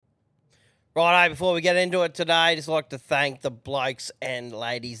Righto, before we get into it today, I'd just like to thank the blokes and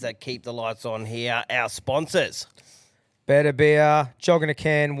ladies that keep the lights on here, our sponsors. Better beer, jogging a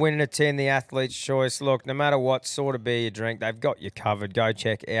can, winning a tin, the athlete's choice. Look, no matter what sort of beer you drink, they've got you covered. Go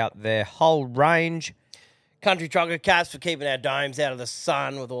check out their whole range. Country Trucker Caps for keeping our domes out of the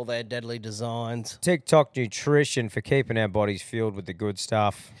sun with all their deadly designs. TikTok Nutrition for keeping our bodies fueled with the good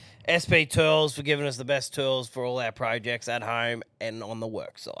stuff. SP Tools for giving us the best tools for all our projects at home and on the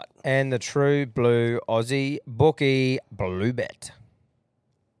work site. And the True Blue Aussie Bookie Blue Bet.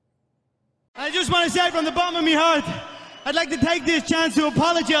 I just want to say from the bottom of my heart, I'd like to take this chance to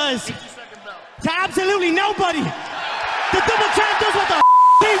apologise to absolutely nobody. The double champ does what the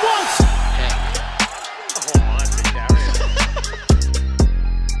he wants.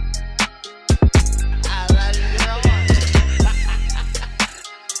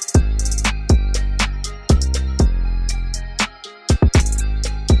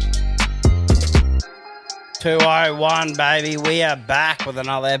 201, baby. We are back with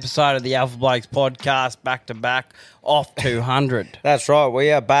another episode of the Alpha Blokes podcast, back to back, off 200. That's right.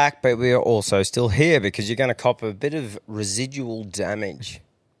 We are back, but we are also still here because you're going to cop a bit of residual damage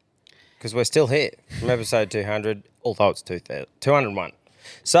because we're still here from episode 200, although it's 201.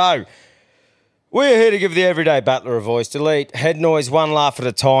 So we're here to give the everyday battler a voice. Delete head noise one laugh at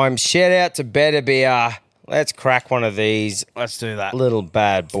a time. Shout out to Better Beer. Let's crack one of these. Let's do that. Little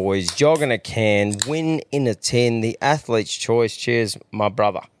bad boys. Jog in a can, win in a tin. The athlete's choice. Cheers, my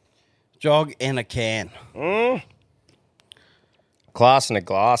brother. Jog in a can. Class in a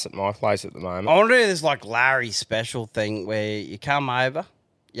glass at my place at the moment. I want to do this like Larry special thing where you come over,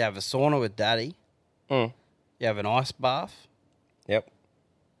 you have a sauna with Daddy, you have an ice bath, Yep.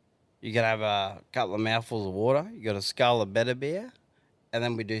 you can have a couple of mouthfuls of water, you got a skull of Better Beer, and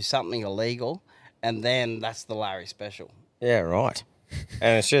then we do something illegal, and then that's the Larry special. Yeah, right.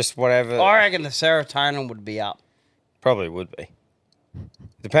 And it's just whatever. I reckon the serotonin would be up. Probably would be.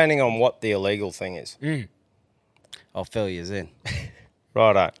 Depending on what the illegal thing is. I'll fill you in.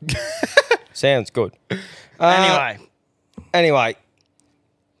 Righto. Sounds good. Anyway,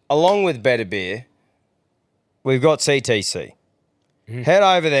 along with Better Beer, we've got CTC. Head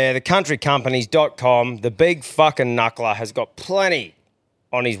over there, thecountrycompanies.com. The big fucking knuckler has got plenty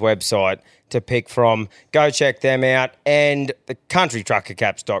on his website to pick from. Go check them out. And the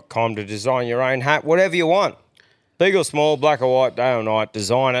countrytruckercaps.com to design your own hat, whatever you want. Big or small, black or white, day or night,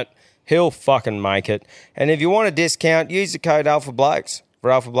 design it. He'll fucking make it. And if you want a discount, use the code Alpha Blokes for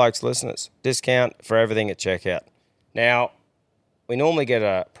Alpha Blokes listeners. Discount for everything at checkout. Now, we normally get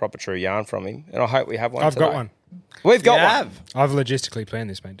a proper true yarn from him, and I hope we have one I've today. got one. We've got one. I've logistically planned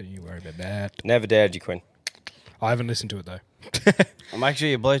this, mate. Don't you worry about that. Never doubted you, Quinn. I haven't listened to it, though. Well, make sure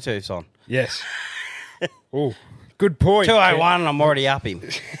your Bluetooth's on. Yes. Oh, good point. 201 and I'm already up him.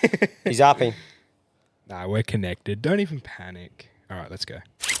 He's upping. Nah, we're connected. Don't even panic. All right, let's go.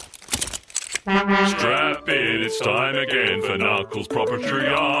 Strap in, it's time again for Knuckles Proper True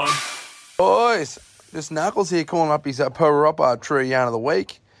Yarn. Boys, just Knuckles here calling up his proper true yarn of the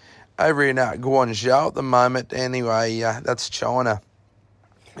week. Over in Guangzhou at the moment. Anyway, that's China.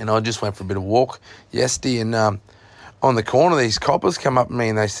 And I just went for a bit of walk yesterday, and on the corner, these coppers come up to me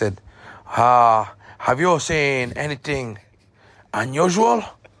and they said, have you seen anything unusual?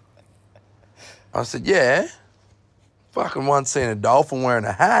 I said, yeah. Fucking once seen a dolphin wearing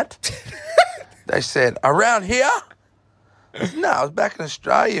a hat. They said, around here? I said, no, I was back in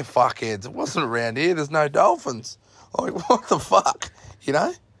Australia, you fuckheads. It wasn't around here. There's no dolphins. I'm like, what the fuck? You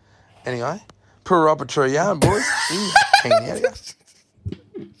know? Anyway, proper true yarn, boys.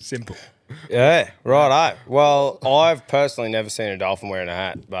 Simple. Yeah, righto. Well, I've personally never seen a dolphin wearing a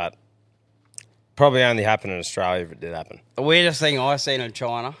hat, but probably only happened in Australia if it did happen. The weirdest thing I seen in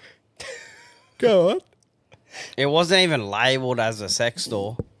China, Go on. it wasn't even labelled as a sex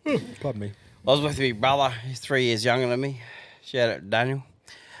store. Pardon me. I was with my brother. He's 3 years younger than me. Shout out to Daniel.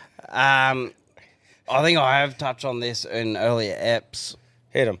 I think I have touched on this in earlier eps,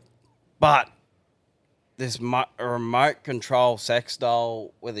 Hit him. but this remote control sex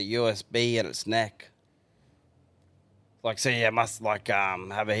doll with a USB in its neck. Like, so yeah, it must like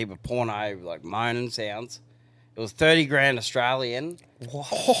have a heap of porno, like moaning sounds. It was 30 grand Australian.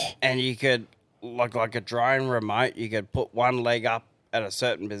 And you could, like a drone remote, you could put one leg up at a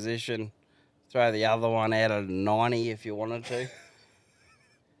certain position, throw the other one out at a 90 if you wanted to.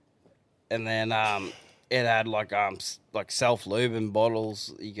 And then it had like self-lubing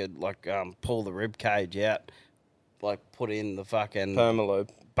bottles. You could pull the rib cage out, like put in the fucking Permalube.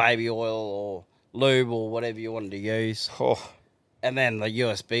 baby oil or lube or whatever you wanted to use. Oh. And then the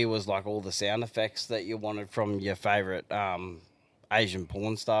USB was like all the sound effects that you wanted from your favourite Asian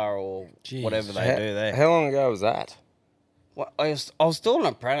porn star or Jeez. whatever they do there. How long ago was that? Well, I was still an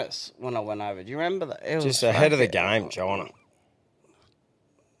apprentice when I went over. Do you remember that? It was Just ahead of the fucking- game, China.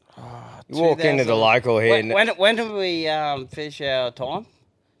 You walk into the local here. When did we finish our time?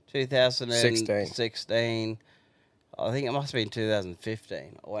 2016. I think it must have been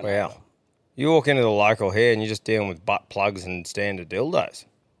 2015. I went Wow. over. You walk into the local here and you're just dealing with butt plugs and standard dildos.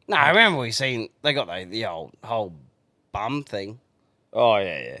 No, I remember they got the old whole bum thing. Oh,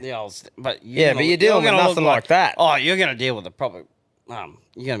 yeah. The old, but But you're dealing with nothing like that. Oh, you're gonna deal with a proper.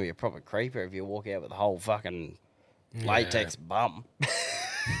 You're gonna be a proper creeper if you walk out with a whole fucking latex bum.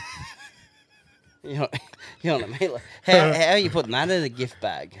 you know what I mean? Like, how are you putting that in a gift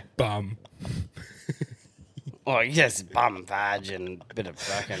bag? Bum. Oh, just bum and vag and a bit of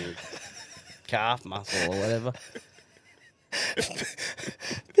fucking calf muscle or whatever.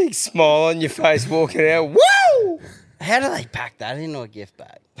 Big smile on your face walking out. Woo! How do they pack that into a gift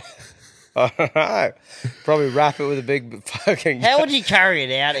bag? I don't know. Probably wrap it with a big fucking... How would you carry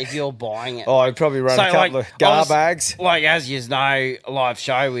it out if you're buying it? Oh, I'd probably run a couple of gar bags. Like, as you know, live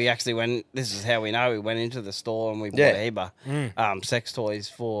show, we actually went, this is how we know, we went into the store and we bought a heap of sex toys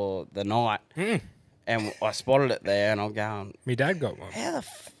for the night. And I spotted it there and I'm going, Me dad got one. how the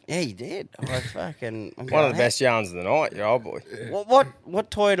yeah, he did. I'm One going, of the best yarns of the night, your old boy.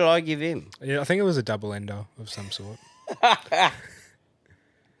 What toy did I give him? Yeah, I think it was a double ender of some sort.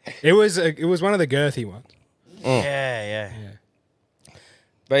 It was one of the girthy ones. Yeah.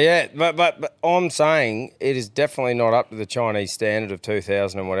 But I'm saying it is definitely not up to the Chinese standard of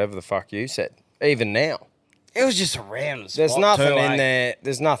 2000 and whatever the fuck you said. Even now. It was just a random spot There's nothing too, in there.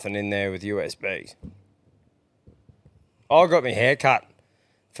 There's nothing in there with USBs. I got my hair cut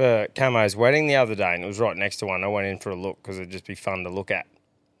for Camo's wedding the other day, and it was right next to one. I went in for a look because it'd just be fun to look at.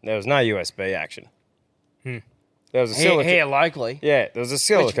 There was no USB action. There was a silicon. Here locally. Yeah, there was a Which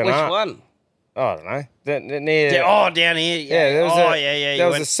silicon. one? I don't know. Near. Down here. Yeah, there was There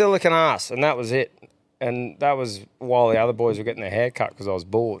was a silicon ass, and that was it. And that was while the other boys were getting their hair cut because I was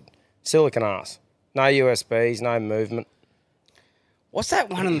bored. Silicon ass. No USBs, no movement. What's that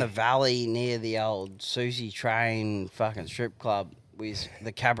one in the valley near the old Susie Train fucking strip club?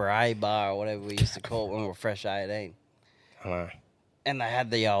 The cabaret bar or whatever we used to call it when we were fresh 18. I know. And they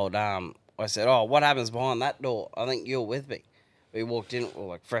had the old, I said, oh, what happens behind that door? I think you're with me. We walked in, we were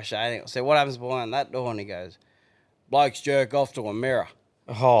like fresh 18. I said, what happens behind that door? And he goes, blokes jerk off to a mirror.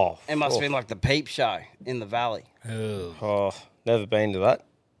 Oh. It must have been like the peep show in the valley. Oh, never been to that.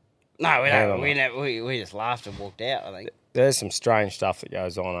 No, we I don't. don't know. We just laughed and walked out, I think. There's some strange stuff that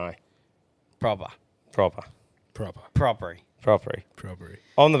goes on, eh? Proper. Proper.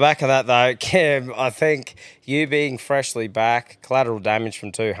 On the back of that, though, Kev, I think you being freshly back, collateral damage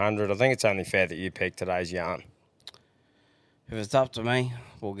from 200, I think it's only fair that you pick today's yarn. If it's up to me,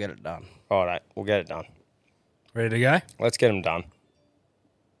 we'll get it done. All right, we'll get it done. Ready to go? Let's get them done.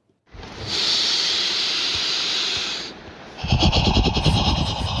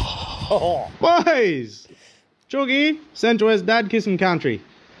 Boys! Chuggy, Central West Dad Kissing Country.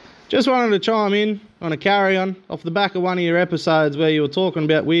 Just wanted to chime in on a carry-on off the back of one of your episodes where you were talking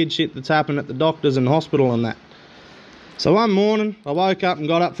about weird shit that's happened at the doctors and hospital and that. So one morning, I woke up and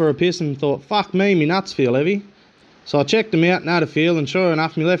got up for a piss and thought, fuck me nuts feel heavy. So I checked them out and had a feel, and sure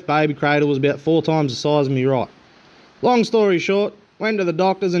enough, my left baby cradle was about 4 times the size of me right. Long story short, went to the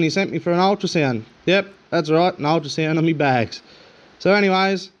doctors and he sent me for an ultrasound. Yep, that's right, an ultrasound on me bags. So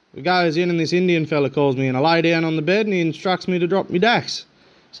anyways, we goes in and this Indian fella calls me and I lay down on the bed and he instructs me to drop me dax.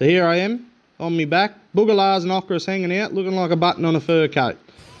 So here I am, on me back, boogalars and okras hanging out, looking like a button on a fur coat.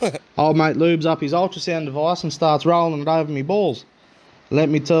 Old mate lubes up his ultrasound device and starts rolling it over me balls. Let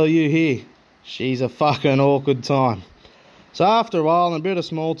me tell you here, she's a fucking awkward time. So after a while and a bit of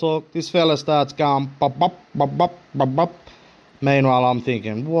small talk, this fella starts going bop bop bop bop bop bop. Meanwhile I'm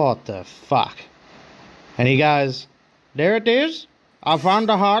thinking, what the fuck? And he goes, there it is, I found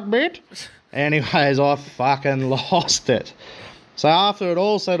the heartbeat. Anyways, I fucking lost it. So after it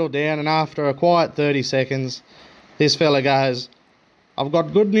all settled down and after a quiet 30 seconds, this fella goes, I've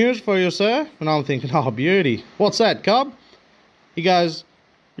got good news for you, sir. And I'm thinking, oh, beauty. What's that, Cobb? He goes,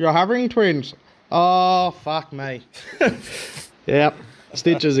 you're having twins. Oh, fuck me. Yep,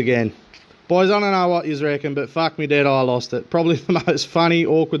 stitches again. Boys, I don't know what you reckon, but fuck me dead, I lost it. Probably the most funny,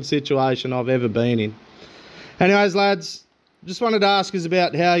 awkward situation I've ever been in. Anyways, lads, just wanted to ask us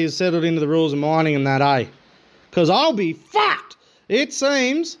about how you settled into the rules of mining and that, eh? Because I'll be fucked. It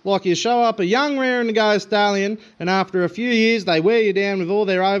seems like you show up a young rare and a go stallion, and after a few years they wear you down with all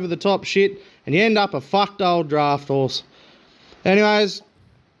their over-the-top shit, and you end up a fucked old draft horse. Anyways,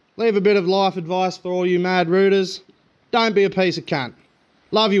 leave a bit of life advice for all you mad rooters. Don't be a piece of cunt.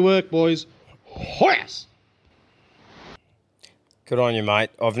 Love your work, boys. Hoyas! Good on you, mate.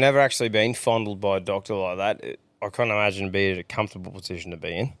 I've never actually been fondled by a doctor like that. I can't imagine being in a comfortable position to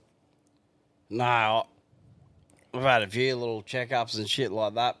be in. No, I've had a few little checkups and shit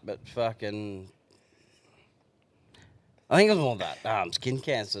like that, but fucking... I think it was more that skin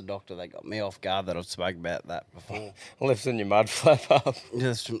cancer doctor that got me off guard that I've spoken about that before. Lifting your mud flap up.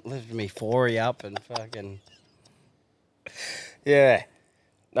 Just lifted me 40 up and fucking... Yeah.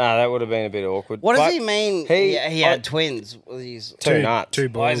 No, that would have been a bit awkward. What does he mean? He had twins. Two nuts. Two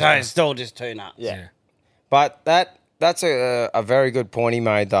boys. Oh, it's still just two nuts. Yeah. But that's a very good point he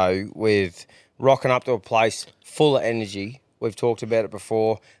made, though, with rocking up to a place full of energy. We've talked about it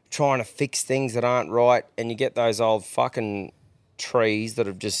before. Trying to fix things that aren't right, and you get those old fucking trees that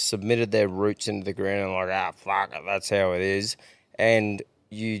have just submitted their roots into the ground and like, fuck it, that's how it is. And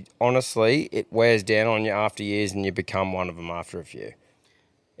you honestly, it wears down on you after years, and you become one of them after a few.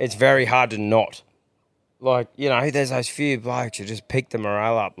 It's very hard to not. Like, you know, there's those few blokes who just pick the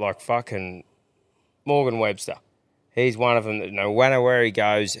morale up, like fucking Morgan Webster. He's one of them that, no matter where he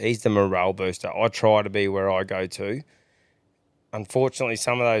goes, he's the morale booster. I try to be where I go to. Unfortunately,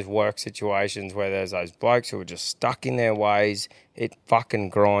 some of those work situations where there's those blokes who are just stuck in their ways, it fucking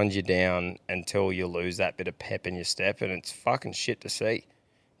grinds you down until you lose that bit of pep in your step, and it's fucking shit to see.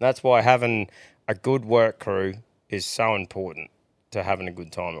 That's why having a good work crew is so important to having a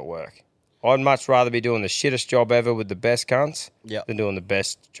good time at work. I'd much rather be doing the shittest job ever with the best cunts than doing the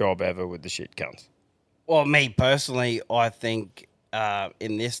best job ever with the shit cunts. Well, me personally, I think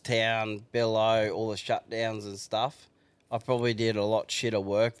in this town, below all the shutdowns and stuff, I probably did a lot shitter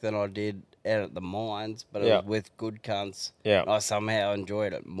work than I did out at the mines, but it was with good cunts. Yeah. I somehow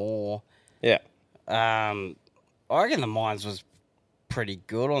enjoyed it more. Yeah. I reckon the mines was pretty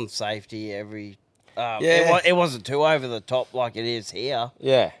good on safety. It wasn't too over the top like it is here.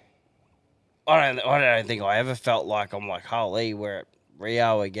 Yeah. I don't think I ever felt like I'm like, holy, we're at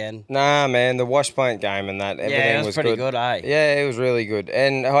Rio again. Nah, man, the wash paint game and that, everything it was pretty good, eh? Yeah, it was really good.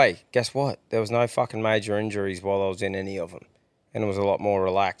 And, hey, guess what? There was no fucking major injuries while I was in any of them. And it was a lot more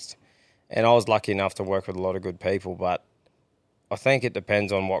relaxed. And I was lucky enough to work with a lot of good people, but I think it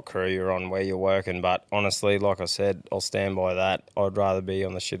depends on what crew you're on, where you're working. But honestly, like I said, I'll stand by that. I'd rather be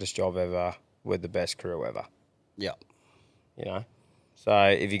on the shittest job ever with the best crew ever. Yeah. You know? So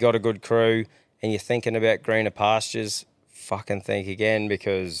if you got a good crew and you're thinking about greener pastures, fucking think again,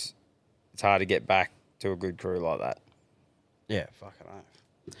 because it's hard to get back to a good crew like that. Yeah, fucking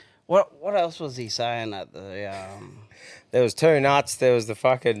oath. What else was he saying at the... There was two nuts, there was the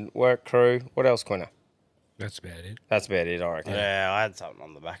fucking work crew. What else, Quinner? That's about it. That's about it, I reckon. Yeah, I had something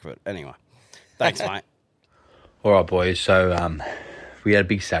on the back of it. Anyway, thanks, mate. All right, boys. So we had a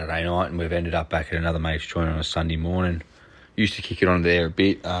big Saturday night, and we've ended up back at another mate's joint on a Sunday morning. Used to kick it on there a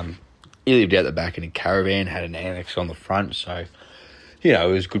bit. He lived out the back in a caravan, had an annex on the front, so, you know,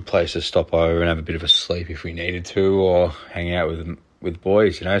 it was a good place to stop over and have a bit of a sleep if we needed to, or hang out with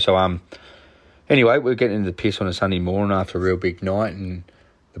boys, you know. So, anyway, we're getting into the piss on a Sunday morning after a real big night, and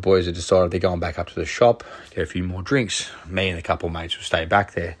the boys had decided they're going back up to the shop, get a few more drinks. Me and a couple of mates will stay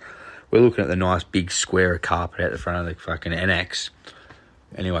back there. We're looking at the nice big square of carpet out the front of the fucking annex.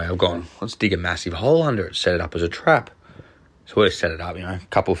 Anyway, I've gone, let's dig a massive hole under it, set it up as a trap. So we set it up, you know, a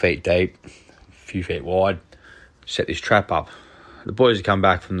couple of feet deep, a few feet wide, set this trap up. The boys have come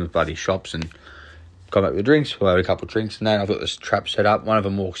back from the bloody shops and got back with drinks. We had a couple of drinks and then I've got this trap set up. One of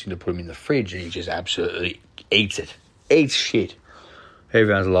them walks in to put him in the fridge and he just absolutely eats it. Eats shit.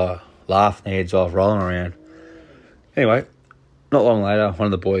 Everyone's laughing their heads off, rolling around. Anyway, not long later, one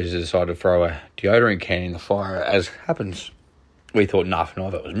of the boys decided to throw a deodorant can in the fire, as happens. We thought nothing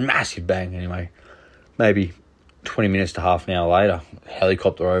of it. It was a massive bang anyway. Maybe 20 minutes to half an hour later,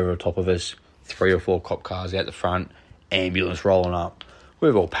 helicopter over top of us, 3 or 4 cop cars out the front, ambulance rolling up.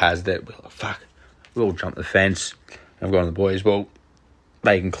 We've all pazzed it. We're like, fuck. We all jumped the fence. And I've gone to the boys, well,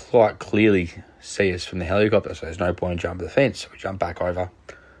 they can quite clearly see us from the helicopter, so there's no point in jumping the fence. So we jump back over.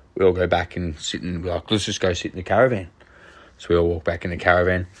 We all go back and sit in, we're like, let's just go sit in the caravan. So we all walk back in the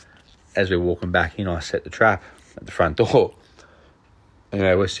caravan. As we're walking back in, I set the trap at the front door.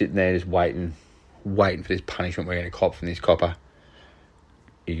 Anyway, we're sitting there just waiting for this punishment we're going to cop from this copper.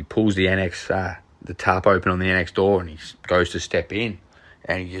 He pulls the annex, the tarp open on the annex door, and he goes to step in,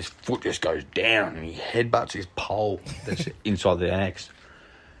 and his foot just goes down, and he headbutts his pole that's inside the annex.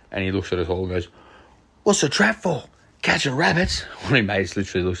 And he looks at us all and goes, "What's the trap for? Catching rabbits?" One of my mates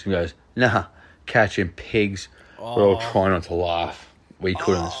literally looks and goes, "Nah, catching pigs." Oh. We're all trying not to laugh. We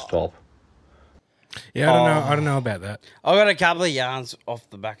couldn't stop. Yeah, I don't know about that. I got a couple of yarns off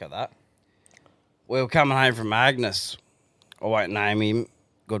the back of that. We were coming home from Agnes I won't name him.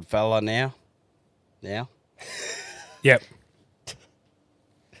 Good fella now. Yep.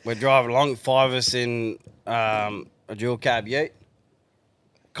 We're driving along, 5 of us in a dual cab ute.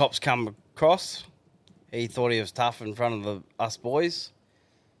 Cops come across. He thought he was tough in front of us boys.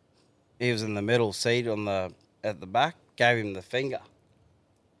 He was in the middle seat at the back. Gave him the finger.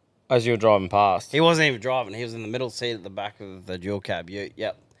 As you were driving past. He wasn't even driving. He was in the middle seat at the back of the dual cab ute.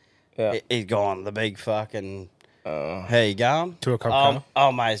 Yep. Yeah. He's gone. The big fucking. How you going? To a cop car?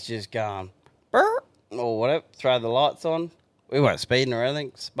 Oh, mate's just gone. Brr, or whatever. Throw the lights on. We weren't speeding or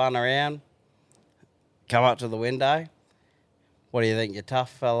anything. Spun around. Come up to the window. What do you think? You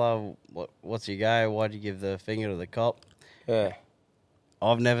tough fella? What's your go? Why'd you give the finger to the cop? Yeah.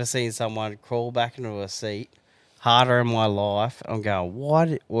 I've never seen someone crawl back into a seat harder in my life. I'm going,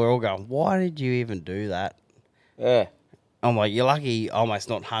 we're all going, why did you even do that? Yeah. I'm like, you're lucky almost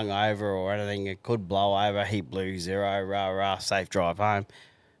not hung over or anything. It could blow over. He blew 0, rah, safe drive home.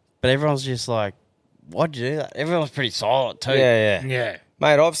 But everyone's just like, why'd you do that? Everyone's pretty silent too. Yeah. Yeah.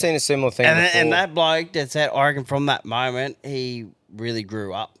 Mate, I've seen a similar thing before. And that bloke that said, I reckon from that moment, he really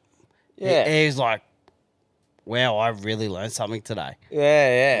grew up. Yeah. He was like, wow, I really learned something today.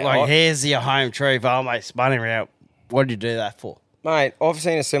 Yeah. Like, here's your home truth. Oh, mate, spun him out. What did you do that for? Mate, I've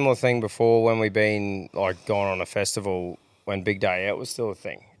seen a similar thing before when we've been, like, gone on a festival when Big Day Out was still a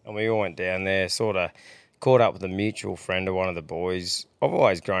thing. And we all went down there, sort of caught up with a mutual friend of one of the boys. I've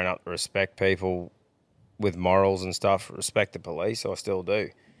always grown up to respect people with morals and stuff, respect the police, I still do.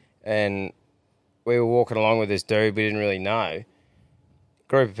 And we were walking along with this dude we didn't really know.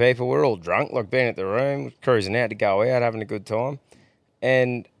 Group of people, we're all drunk, like being at the room, cruising out to go out, having a good time.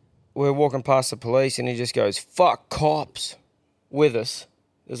 And we're walking past the police and he just goes, fuck cops, with us.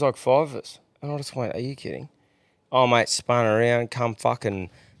 There's like 5 of us. And I just went, are you kidding? Oh, mate, spun around, come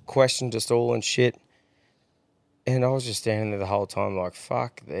fucking questioned us all and shit. And I was just standing there the whole time like,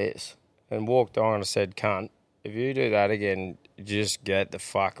 fuck this. And walked on and said, cunt, if you do that again, just get the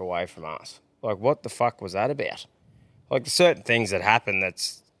fuck away from us. Like, what the fuck was that about? Like, there's certain things that happen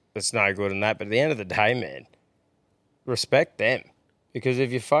that's no good in that. But at the end of the day, man, respect them. Because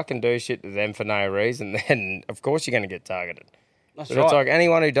if you fucking do shit to them for no reason, then of course you're going to get targeted. That's But right. it's like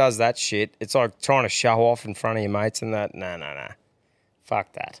anyone who does that shit, it's like trying to show off in front of your mates and that. No.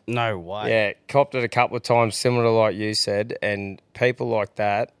 Fuck that. No way. Yeah, copped it a couple of times, similar to like you said, and people like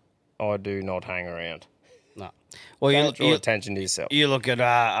that, I do not hang around. No. Well, Don't draw attention to yourself. You look at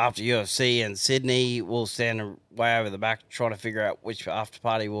after UFC in Sydney, we'll stand way over the back trying to figure out which after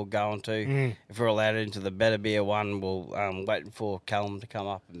party we'll go on to. If we're allowed into the Better Beer one, we'll waiting for Callum to come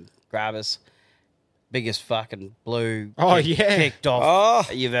up and grab us. Biggest fucking blue kicked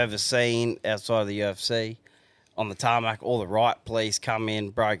off you've ever seen outside of the UFC. On the tarmac, all the riot police come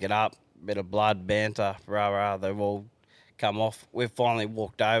in, broke it up, bit of blood, banter, rah, they've all come off. We've finally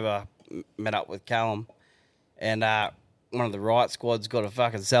walked over, met up with Callum, and one of the riot squad's got a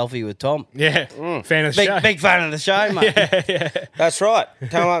fucking selfie with Tom. Yeah. Fan of the show. Big fan of the show, mate. Yeah. That's right.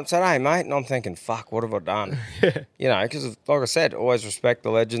 Come up and said, hey, mate, and I'm thinking, fuck, what have I done? You know, because like I said, always respect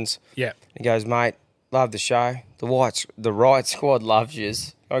the legends. Yeah. He goes, mate, love the show. The riot squad loves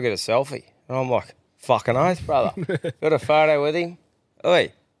yous. I get a selfie. And I'm like, fucking oath, brother. Got a photo with him.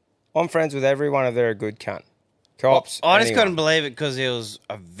 Oi, I'm friends with everyone if they're a good cunt. Cops. I just anyone. couldn't believe it because it was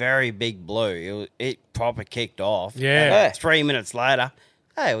a very big blue. It proper kicked off. Yeah. And 3 minutes later,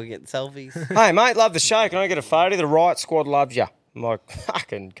 hey, we're getting selfies. Hey, mate, love the show. Can I get a photo? The riot squad loves you. I'm like,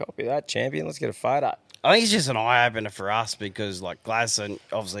 fucking copy that, champion. Let's get a photo. I think it's just an eye-opener for us because, like, Gladstone,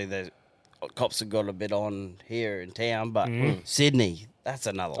 obviously the cops have got a bit on here in town, but Sydney, that's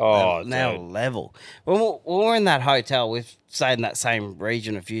another level. When we're in that hotel, we've stayed in that same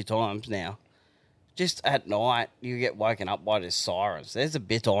region a few times now. Just at night, you get woken up by the sirens. There's a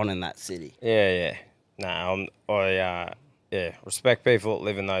bit on in that city. Yeah. No, I respect people that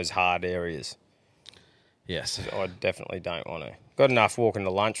live in those hard areas. Yes. I definitely don't want to. Got enough walking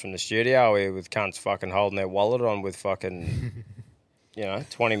to lunch from the studio here with cunts fucking holding their wallet on with fucking,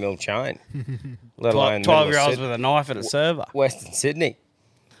 20 mil chain. Let alone 12-year-olds with a knife at a server. Western Sydney.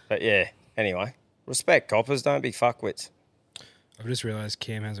 But yeah, anyway, respect coppers. Don't be fuckwits. I've just realised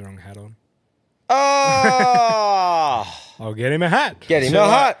Cam has the wrong hat on. Oh! I'll get him a hat. Get him a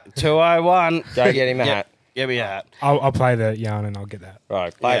hat. 201. Go get him a hat. Give me a hat. I'll play the yarn and I'll get that.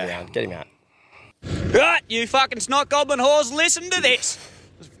 Right, play the yarn. Get him a hat. Right, you fucking snot goblin whores, listen to this.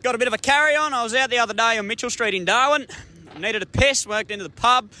 Got a bit of a carry-on. I was out the other day on Mitchell Street in Darwin. I needed a piss, worked into the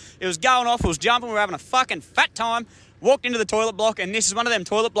pub. It was going off, it was jumping, we were having a fucking fat time. Walked into the toilet block, and this is one of them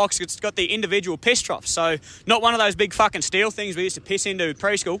toilet blocks that's got the individual piss troughs. So, not one of those big fucking steel things we used to piss into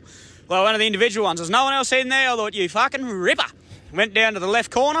preschool. Well, one of the individual ones. There's no one else in there. I thought, you fucking ripper. Went down to the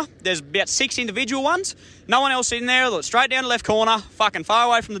left corner. There's about 6 individual ones. No one else in there. Looked straight down the left corner, fucking far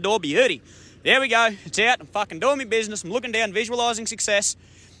away from the door, beauty. There we go. It's out. I'm fucking doing my business. I'm looking down, visualising success.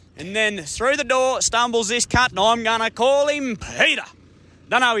 And then through the door stumbles this cunt, and I'm going to call him Peter.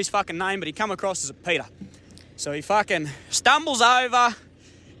 Don't know his fucking name, but he come across as a Peter. So he fucking stumbles over,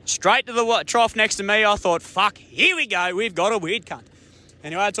 straight to the trough next to me. I thought, fuck, here we go. We've got a weird cunt.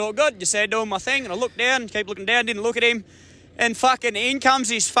 Anyway, it's all good. Just doing my thing, and I looked down, keep looking down, didn't look at him. And fucking in comes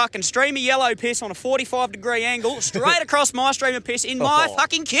this fucking stream of yellow piss on a 45-degree angle, straight across my stream of piss in my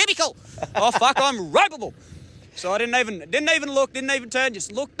fucking cubicle. Oh, fuck, I'm ropeable. So I didn't even look, didn't even turn,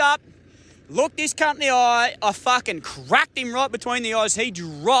 just looked up, looked this cunt in the eye. I fucking cracked him right between the eyes. He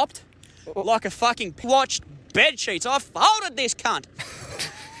dropped like a fucking watched bed sheets. I folded this cunt.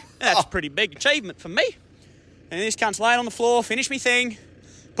 That's a pretty big achievement for me. And this cunt's laying on the floor, finished me thing,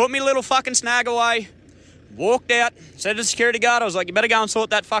 put me little fucking snag away, walked out, said to the security guard, I was like, you better go and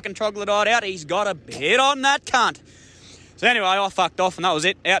sort that fucking troglodyte out. He's got a bit on that cunt. So anyway, I fucked off and that was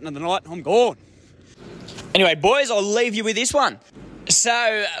it. Out into the night, I'm gone. Anyway, boys, I'll leave you with this one.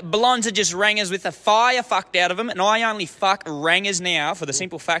 So, Blondes just rang us with the fire fucked out of them, and I only fuck rangers now for the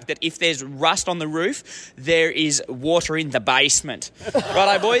simple fact that if there's rust on the roof, there is water in the basement.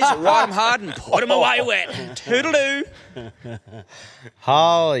 Righto, boys, ride them hard and put them away wet. Toodaloo.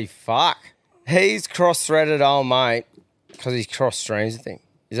 Holy fuck. He's cross-threaded old mate because he's cross-streams, I think.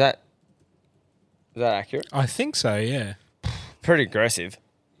 Is that accurate? I think so, yeah. Pretty aggressive.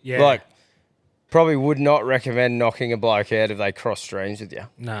 Yeah. Like, probably would not recommend knocking a bloke out if they cross streams with you.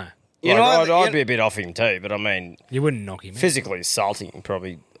 No. You know, I'd be a bit off him too, but I mean... You wouldn't knock him out. Physically assaulting him,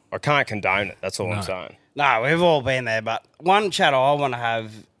 probably... I can't condone it, that's all I'm saying. No, we've all been there, but one chat I want to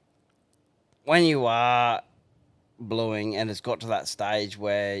have, when you are bluing and it's got to that stage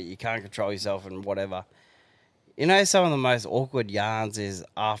where you can't control yourself and whatever, you know some of the most awkward yarns is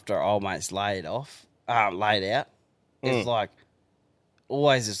after old mate's laid out. It's like,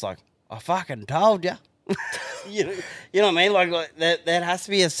 always it's like, I fucking told you. You know what I mean? Like there has to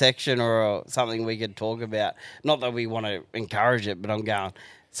be a section or something we could talk about. Not that we want to encourage it, but I'm going,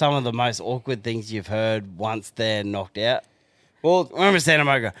 some of the most awkward things you've heard once they're knocked out. Well, I remember standing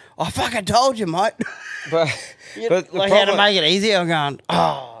there going, I fucking told you, mate. But like how to make it easier, I'm going,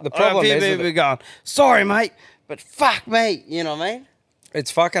 the problem is we're going, sorry, mate, but fuck me. You know what I mean? It's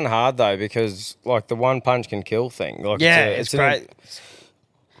fucking hard, though, because, like, the one punch can kill thing. Like, yeah, it's great.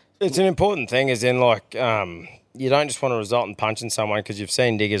 It's an important thing, as in, like, you don't just want to result in punching someone because you've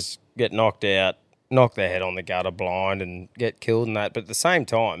seen diggers get knocked out, knock their head on the gutter blind and get killed and that. But at the same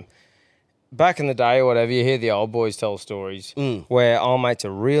time, back in the day or whatever, you hear the old boys tell stories where old mate's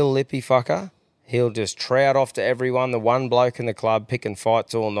a real lippy fucker. He'll just trout off to everyone, the one bloke in the club, picking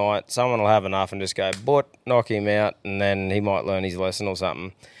fights all night. Someone will have enough and just go, knock him out, and then he might learn his lesson or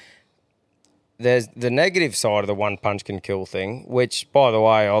something. There's the negative side of the one punch can kill thing, which, by the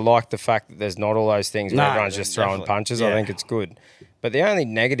way, I like the fact that there's not all those things where everyone's just throwing punches. Yeah. I think it's good. But the only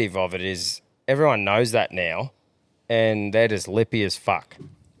negative of it is everyone knows that now, and they're just lippy as fuck.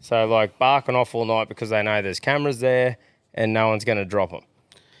 So, like, barking off all night because they know there's cameras there and no one's going to drop them.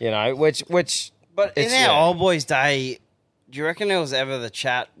 You know, which. But in our old boys' day, do you reckon there was ever the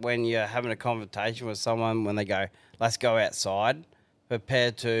chat when you're having a conversation with someone when they go, let's go outside,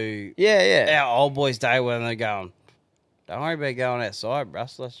 compared to our old boys' day when they're going, don't worry about going outside,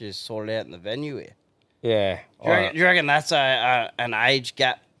 Russ, let's just sort it out in the venue here. Yeah. Do you reckon that's an age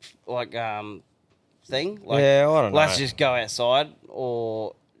gap like thing? Like, yeah, I don't know. Let's just go outside,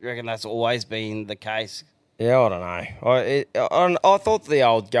 or do you reckon that's always been the case? Yeah, I don't know. I thought the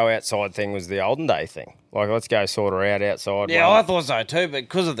old go outside thing was the olden day thing. Like, let's go sort her out outside. Yeah, I thought so too, but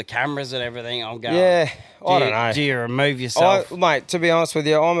because of the cameras and everything, I'm going, yeah, I don't know. Do you remove yourself? Mate, to be honest with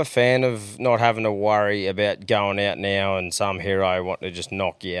you, I'm a fan of not having to worry about going out now and some hero wanting to just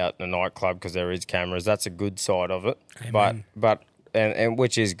knock you out in a nightclub because there is cameras. That's a good side of it. Amen. But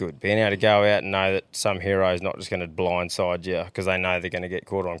which is good. Being able to go out and know that some hero is not just going to blindside you because they know they're going to get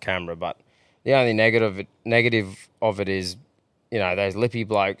caught on camera. But the only negative of it is, you know, those lippy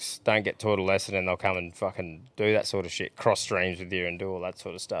blokes don't get taught a lesson and they'll come and fucking do that sort of shit, cross streams with you and do all that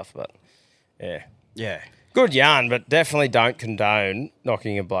sort of stuff. But, yeah. Yeah. Good yarn, but definitely don't condone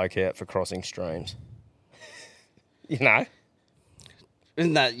knocking a bloke out for crossing streams. You know?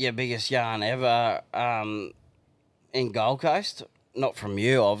 Isn't that your biggest yarn ever in Gold Coast? Not from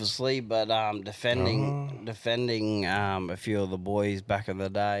you, obviously, but defending a few of the boys back in the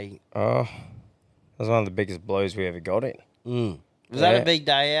day. Oh, that was one of the biggest blows we ever got in. Was that a big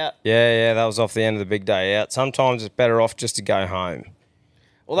day out? Yeah, that was off the end of the big day out. Sometimes it's better off just to go home.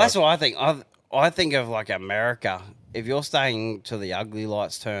 Well, that's what I think. I think of like America if you're staying till the ugly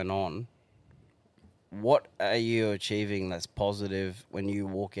lights turn on, what are you achieving that's positive when you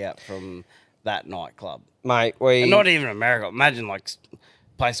walk out from that nightclub? Mate, And not even America. Imagine like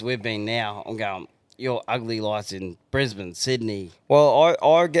place we've been now. I'm going, your ugly lights in Brisbane, Sydney. Well,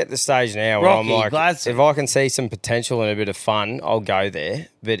 I get the stage now where Rocky, I'm like, Gladstone. if I can see some potential and a bit of fun, I'll go there.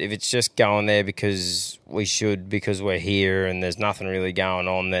 But if it's just going there because we should, because we're here and there's nothing really going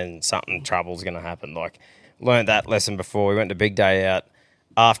on, then trouble's going to happen. Like, learned that lesson before. We went to Big Day Out.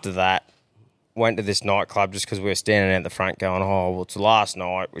 After that, went to this nightclub just because we were standing out the front going, oh, well, it's the last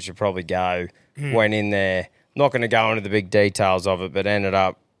night. We should probably go. Went in there. Not going to go into the big details of it, but ended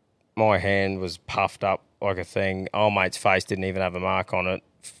up, my hand was puffed up like a thing. Old mate's face didn't even have a mark on it.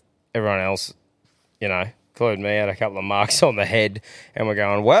 Everyone else, including me, had a couple of marks on the head. And we're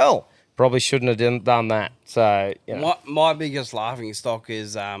going, well, probably shouldn't have done that. So, My biggest laughing stock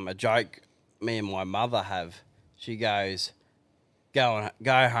is a joke me and my mother have. She goes, go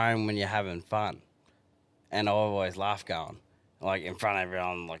home when you're having fun. And I always laugh going, like in front of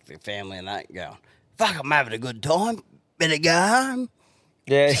everyone, like the family and that, going, fuck, I'm having a good time. Better go home.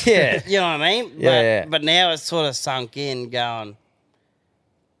 Yeah, yeah. You know what I mean? But now it's sort of sunk in going,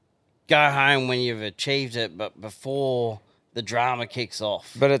 go home when you've achieved it, but before the drama kicks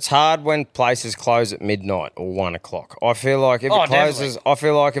off. But it's hard when places close at midnight or 1 o'clock. I feel like if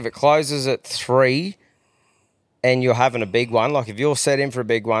it closes at 3 and you're having a big one, like if you're set in for a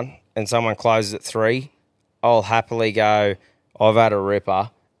big one and someone closes at 3, I'll happily go, I've had a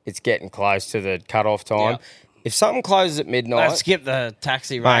ripper. It's getting close to the cutoff time. Yep. If something closes at midnight... Let's skip the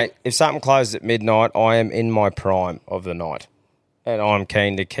taxi rate. Mate, if something closes at midnight, I am in my prime of the night. And I'm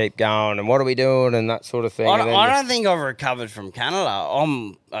keen to keep going and what are we doing and that sort of thing. I don't think I've recovered from Canada.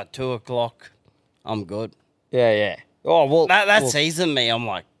 I'm at 2 o'clock. I'm good. Yeah. Oh, well... That seasoned me. I'm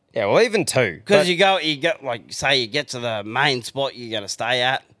like... Yeah, well, even 2. Because you get like, say you get to the main spot you're going to stay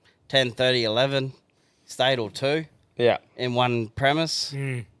at, 10:30, 11, stay till 2. Yeah. In one premise.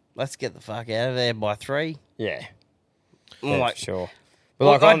 Let's get the fuck out of there by 3. Yeah. Like, for sure. But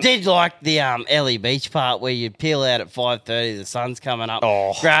like I did like the Ellie Beach part where you peel out at 5:30, the sun's coming up,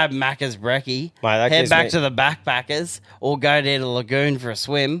 grab Macca's brekkie, head back to the backpackers, or go down to the lagoon for a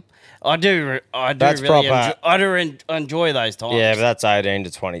swim. I do enjoy those times. Yeah, but that's 18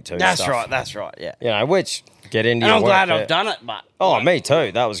 to 22. That's right, yeah. Which get into and your I'm work glad there. I've done it, but... Oh, me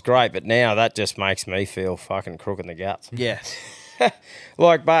too. That was great, but now that just makes me feel fucking crook in the guts. Yes.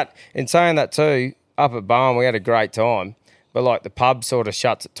 But in saying that too, up at Bowen, we had a great time. But, like, the pub sort of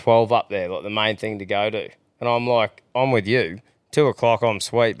shuts at 12 up there, like the main thing to go to. And I'm like, I'm with you. 2 o'clock, I'm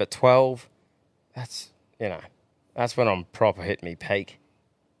sweet. But 12, that's when I'm proper hitting me peak.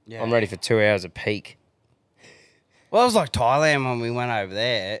 Yeah. I'm ready for 2 hours of peak. Well, it was like Thailand when we went over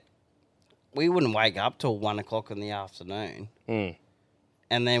there. We wouldn't wake up till 1 o'clock in the afternoon.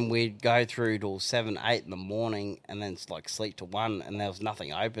 And then we'd go through till 7, 8 in the morning and then, like, sleep till 1. And there was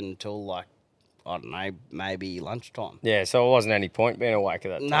nothing open until, like, I don't know, maybe lunchtime. Yeah, so it wasn't any point being awake at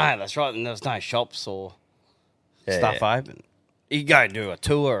that time. No, that's right. And there was no shops or stuff open. You go do a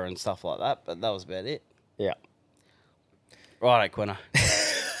tour and stuff like that, but that was about it. Yeah. Righto, Quinner.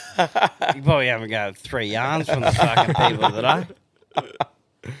 You probably haven't got 3 yarns from the fucking people today.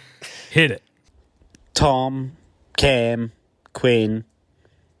 Hit it. Tom, Cam, Quinn,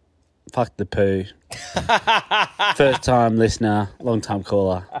 fuck the poo. First time listener, long time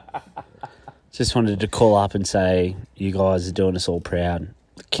caller. Just wanted to call up and say you guys are doing us all proud.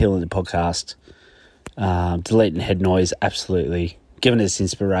 Killing the podcast. Deleting head noise, absolutely. Giving us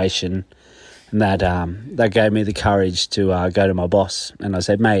inspiration. And that gave me the courage to go to my boss. And I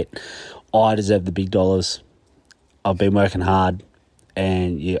said, mate, I deserve the big dollars. I've been working hard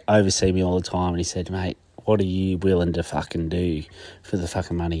and you oversee me all the time. And he said, mate, what are you willing to fucking do for the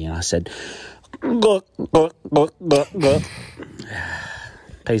fucking money? And I said,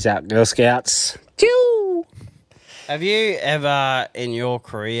 peace out, Girl Scouts. Choo! Have you ever in your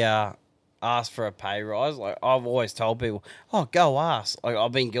career asked for a pay rise? Like, I've always told people, go ask. Like,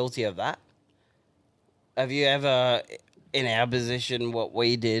 I've been guilty of that. Have you ever, in our position, what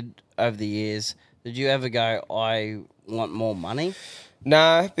we did over the years, did you ever go, I want more money?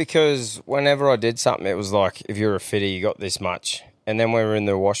 No, because whenever I did something, it was like, if you're a fitter, you got this much. And then when we were in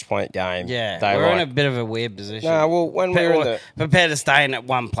the wash point game, we're in a bit of a weird position. No, well, when we were in the... Prepared to stay in at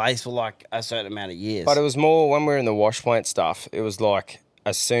one place for like a certain amount of years. But it was more, when we were in the wash point stuff, it was like,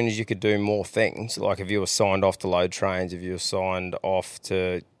 as soon as you could do more things, like if you were signed off to load trains, if you were signed off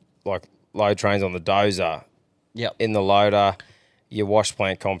to, like, load trains on the dozer, in the loader, your wash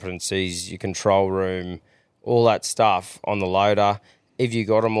plant competencies, your control room, all that stuff on the loader, if you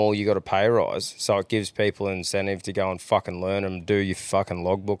got them all, you got a pay rise. So it gives people an incentive to go and fucking learn them, do your fucking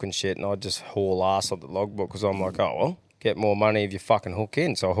logbook and shit. And I just haul ass on the logbook because I'm like, oh, well, get more money if you fucking hook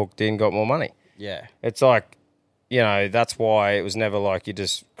in. So I hooked in, got more money. Yeah. It's like, you know, that's why it was never like you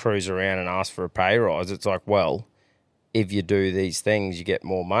just cruise around and ask for a pay rise. It's like, well, if you do these things, you get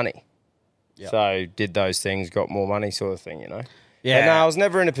more money. Yep. So did those things, got more money sort of thing, you know? Yeah. But no, I was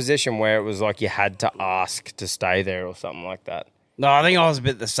never in a position where it was like you had to ask to stay there or something like that. No, I think I was a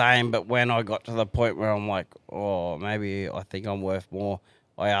bit the same, but when I got to the point where I'm like, oh, maybe I think I'm worth more,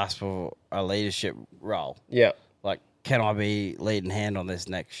 I asked for a leadership role. Yeah. Like, can I be leading hand on this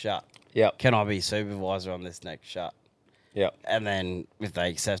next shut? Yeah. Can I be supervisor on this next shut? Yeah. And then if they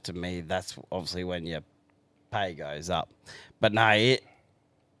accepted me, that's obviously when your pay goes up. But no,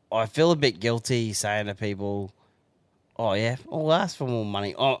 I feel a bit guilty saying to people, oh, yeah, I'll ask for more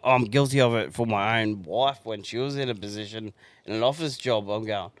money. I'm guilty of it for my own wife when she was in a position in an office job. I'm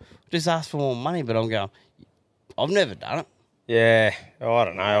going, just ask for more money, but I'm going, I've never done it. Yeah, I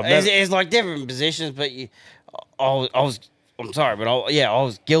don't know. It's like different positions, but I'm sorry, but I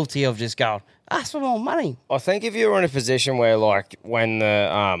was guilty of just going, ask for more money. I think if you were in a position where, like, when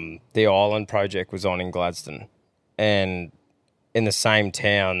the island project was on in Gladstone and in the same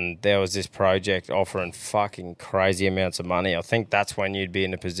town there was this project offering fucking crazy amounts of money, I think that's when you'd be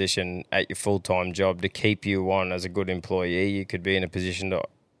in a position at your full-time job to keep you on as a good employee. You could be in a position to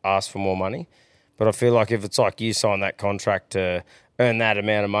ask for more money. But I feel like if it's like you sign that contract to earn that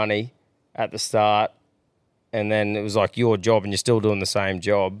amount of money at the start and then it was like your job and you're still doing the same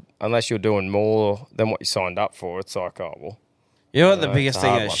job, unless you're doing more than what you signed up for, it's like, oh, well. You know what the biggest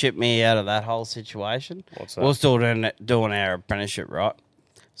thing that shipped me out of that whole situation? What's that? We're still doing our apprenticeship, right?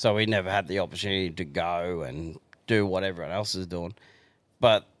 So we never had the opportunity to go and do what everyone else is doing.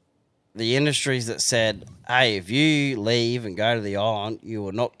 But the industries that said, hey, if you leave and go to the island, you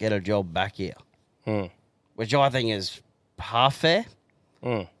will not get a job back here. Which I think is half fair.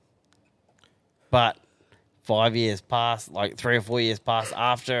 But 5 years past, like 3 or 4 years past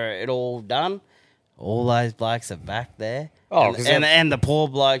after it all done, all those blokes are back there. Oh, and the poor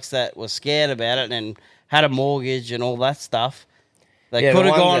blokes that were scared about it and had a mortgage and all that stuff, they could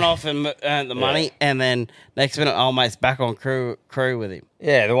have gone off and earned the money, and then next minute, oh, mate's back on crew with him.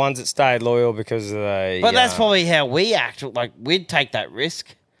 Yeah, the ones that stayed loyal because they... But that's probably how we act. Like, we'd take that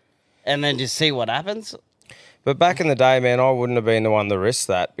risk and then just see what happens. But back in the day, man, I wouldn't have been the one to risk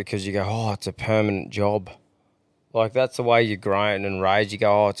that because you go, oh, it's a permanent job. Like, that's the way you're grown and raised. You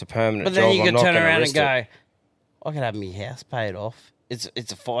go, oh, it's a permanent job. But then you could turn around and go, I could have my house paid off. It's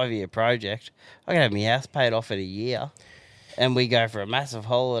a 5-year project. I could have my house paid off in a year. And we go for a massive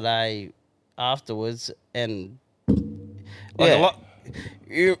holiday afterwards. And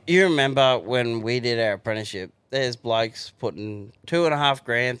you remember when we did our apprenticeship, there's blokes putting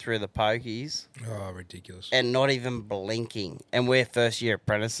 $2,500 through the pokies. Oh, ridiculous. And not even blinking. And we're first-year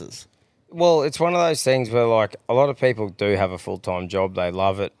apprentices. Well, it's one of those things where, like, a lot of people do have a full-time job. They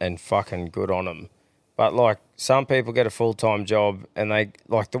love it and fucking good on them. But, like, some people get a full-time job and they,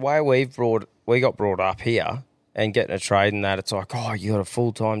 like, the way we got brought up here and getting a trade in that, it's like, oh, you got a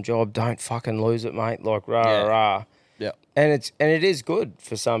full-time job. Don't fucking lose it, mate. Like, rah. Yeah. And it is good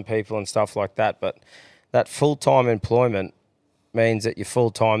for some people and stuff like that. But that full-time employment means that you're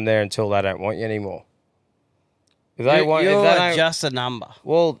full-time there until they don't want you anymore. You're just a number.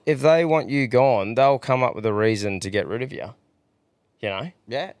 Well, if they want you gone, they'll come up with a reason to get rid of you. You know?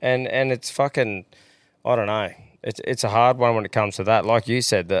 Yeah. And it's fucking, I don't know. It's a hard one when it comes to that. Like you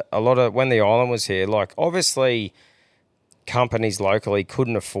said, that a lot of, when the island was here, like, obviously companies locally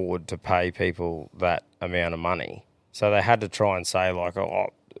couldn't afford to pay people that amount of money. So they had to try and say, like,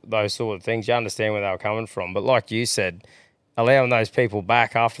 oh, those sort of things. You understand where they were coming from. But like you said, allowing those people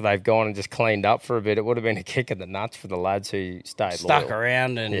back after they've gone and just cleaned up for a bit, it would have been a kick in the nuts for the lads who stayed loyal. Stuck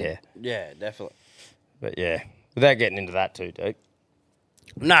around and... Yeah, definitely. But yeah, without getting into that too deep.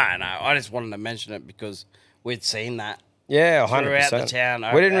 No, I just wanted to mention it because we'd seen that. Yeah, 100%. Throughout the town.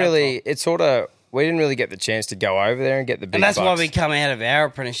 We didn't really get the chance to go over there and get the big And that's bucks. why we come out of our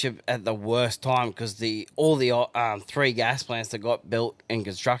apprenticeship at the worst time because all the 3 gas plants that got built in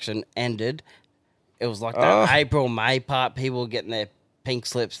construction ended. It was like that April, May part. People were getting their pink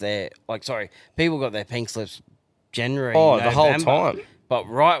slips there. People got their pink slips January, November. The whole time. But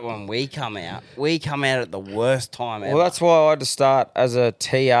right when we come out at the worst time ever. Well, that's why I had to start as a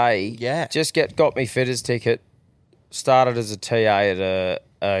TA. Yeah. Just got me fitter's ticket. Started as a TA at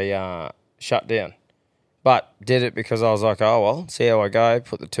a shutdown. But did it because I was like, oh, well, see how I go.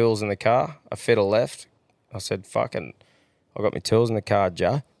 Put the tools in the car. A fitter left. I said, fucking, I got my tools in the car,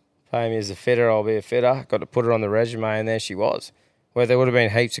 Joe. Pay me as a fitter, I'll be a fitter. Got to put her on the resume, and there she was. where there would have been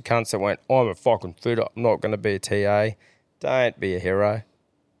heaps of cunts that went, I'm a fucking fitter, I'm not going to be a TA. Don't be a hero,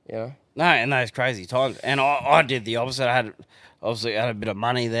 you know? No, in those crazy times. And I did the opposite. I had a bit of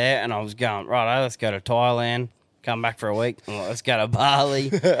money there, and I was going, right, let's go to Thailand, come back for a week, and let's go to Bali.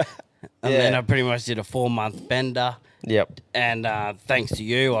 And then I pretty much did a 4-month bender. Yep. And thanks to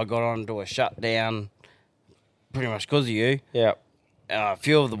you, I got onto a shutdown pretty much because of you. Yep. A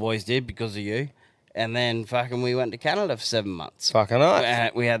few of the boys did because of you. And then fucking we went to Canada for 7 months. Fucking right.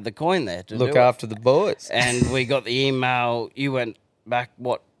 And we had the coin there to Look do after the boys. And we got the email. You went back,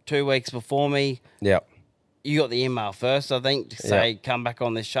 2 weeks before me? Yep. You got the email first, I think, to say come back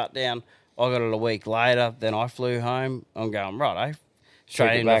on this shutdown. I got it a week later. Then I flew home. I'm going, right,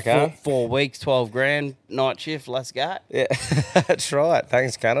 straight into 4 weeks, 12 grand, night shift, let's go. Yeah, that's right.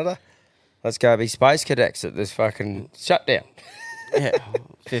 Thanks, Canada. Let's go be space cadets at this fucking shutdown. Yeah,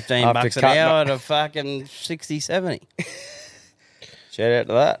 $15 an hour to fucking 60, 70. Shout out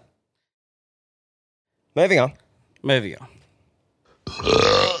to that. Moving on.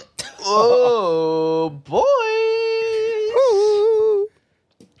 Oh, boy.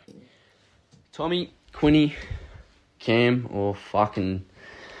 Tommy, Quinny, Cam, or fucking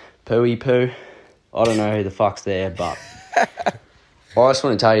Pooey Poo. I don't know who the fuck's there, but I just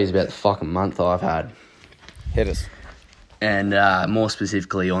want to tell you about the fucking month I've had. Hit us. And more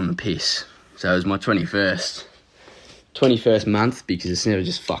specifically on the piss. So it was my 21st month, because it's never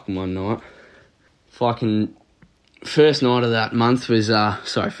just fucking one night. Fucking first night of that month was,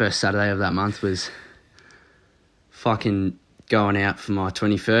 first Saturday of that month was fucking going out for my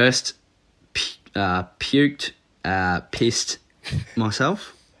 21st. Puked, pissed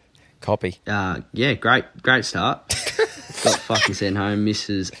myself. Copy. Yeah, great start. Got fucking sent home.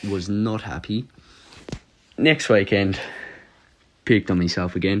 Mrs. was not happy. Next weekend, puked on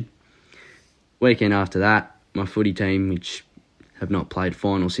myself again. Weekend after that, my footy team, which have not played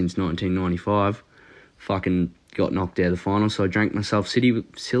final since 1995, fucking got knocked out of the final, so I drank myself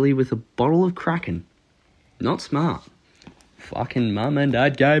silly with a bottle of Kraken. Not smart. Fucking mum and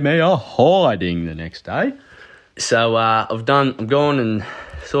dad gave me a hiding the next day. So I'm going and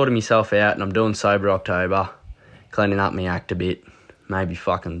sorted myself out, and I'm doing Sober October, cleaning up my act a bit, maybe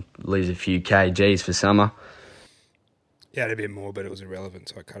fucking lose a few kgs for summer. Yeah, a bit more, but it was irrelevant,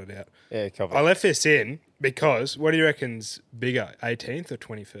 so I cut it out. Yeah, copy. I left this in because, what do you reckon's bigger, 18th or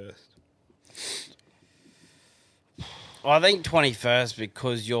 21st? I think 21st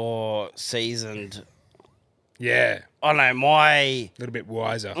because you're seasoned. Yeah. I don't know, A little bit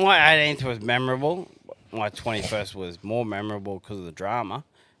wiser. My 18th was memorable. My 21st was more memorable because of the drama,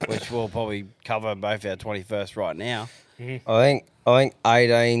 which we'll probably cover both our 21st right now. Mm-hmm. I think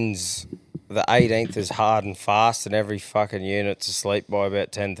 18's... The 18th is hard and fast, and every fucking unit's asleep by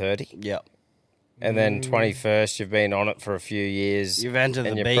about 10:30. Yep. And then 21st, you've been on it for a few years. You've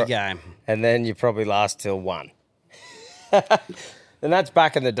entered the B game. And then you probably last till 1. And that's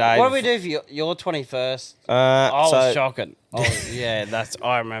back in the day. What do we do for your 21st? I was shocking.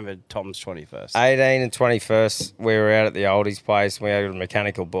 I remember Tom's 21st. 18 and 21st, we were out at the oldies place. We had a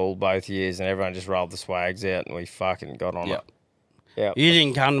mechanical bull both years, and everyone just rolled the swags out, and we fucking got on it. Yeah. You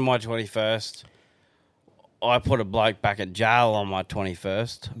didn't come to my 21st. I put a bloke back at jail on my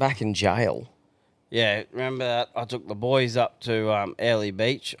 21st. Back in jail? Yeah, remember that? I took the boys up to Airlie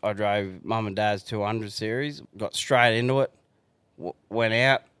Beach. I drove Mum and Dad's 200 series, got straight into it, went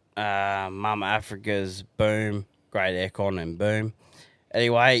out. Mama Africa's boom, great aircon and boom.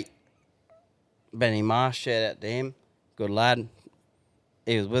 Anyway, Benny Marsh, shout out to him, good lad.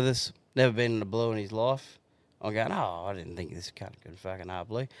 He was with us, never been in the blue in his life. I'm going, I didn't think this cunt could fucking hard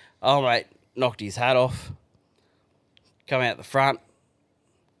blue. Oh, mate, knocked his hat off, come out the front,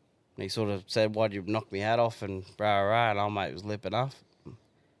 and he sort of said, why'd you knock me hat off, and and old mate was lipping off.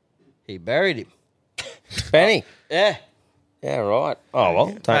 He buried him. Benny? Yeah. Yeah, right. Oh,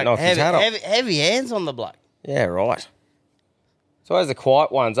 well, don't knock his hat off. Heavy hands on the bloke. Yeah, right. It's always the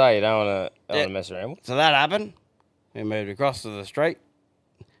quiet ones, eh? You don't want to mess around with. So that happened. We moved across to the street.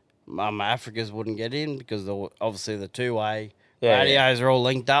 Mama Africa's wouldn't get in because obviously the two-way radios are all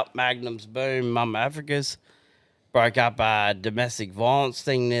linked up. Magnum's boom, Mama Africa's. Broke up a domestic violence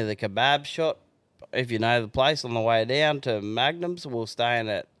thing near the kebab shop. If you know the place, on the way down to Magnum's, we were staying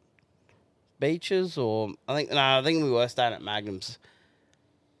at Beaches, or I think we were staying at Magnum's.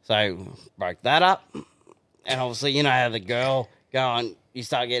 So broke that up. And obviously, you know how the girl going, you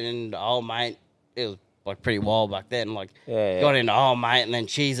start getting into old mate. It was like pretty wild back then. Like, got into old mate, and then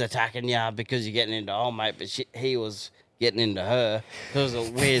she's attacking you because you're getting into old mate, but he was getting into her. It was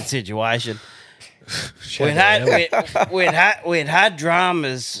a weird situation. We'd had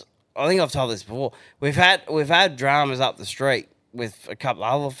dramas. I think I've told this before. We've had dramas up the street with a couple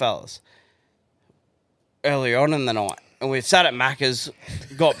of other fellas earlier on in the night. And we've sat at Macca's,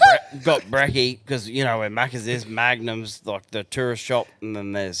 got brekkie, because, you know, where Macca's is, Magnum's, like the tourist shop, and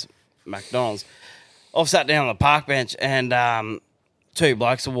then there's McDonald's. I've sat down on the park bench, and two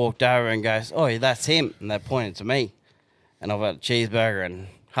blokes have walked over and goes, "Oh, yeah, that's him." And they pointed to me. And I've had a cheeseburger and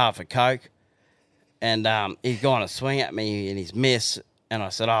half a Coke. And he's gone to swing at me, and he's missed. And I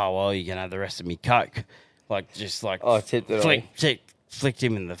said, "Oh, well, you can have the rest of me Coke." Like, just like, tipped it flicked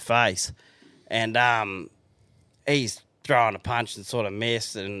him in the face. And he's throwing a punch and sort of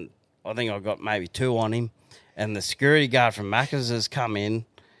missed, and I think I got maybe 2 on him. And the security guard from Macca's has come in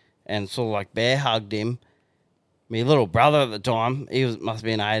and sort of like bear hugged him. My little brother at the time, must have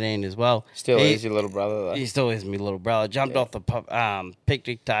been 18 as well. Still is your little brother, though. He still is my little brother. Jumped off the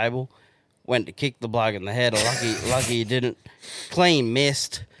picnic table, went to kick the bloke in the head. Lucky he didn't. Clean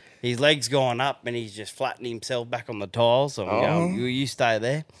missed. His legs going up, and he's just flattening himself back on the tiles. So I'm going, you stay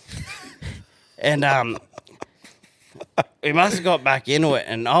there. And we must have got back into it,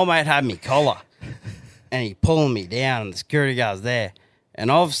 and old mate had me collar, and he pulling me down, and the security guard's there.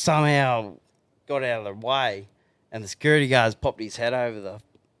 And I've somehow got out of the way, and the security guard's popped his head over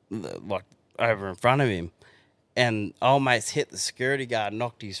over in front of him, and old mate's hit the security guard and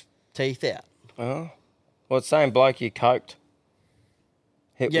knocked his teeth out. Oh. Well, it's same bloke you coked.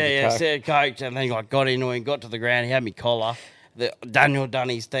 Said coked, and then got into him, got to the ground, he had me collar. Daniel done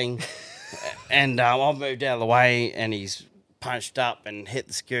his thing, and I moved out of the way, and he's punched up and hit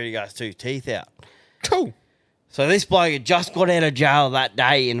the security guard's 2 teeth out. Cool. So this bloke had just got out of jail that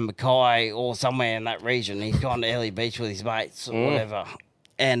day in Mackay or somewhere in that region. He's gone to Early Beach with his mates or whatever.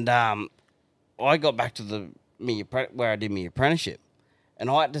 And I got back to where I did my apprenticeship, and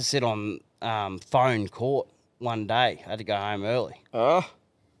I had to sit on phone court one day. I had to go home early. Oh,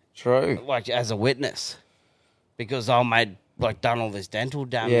 true. Like as a witness, because old mate done all this dental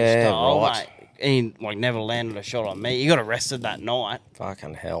damage Yeah, to old right. mate. He never landed a shot on me. He got arrested that night.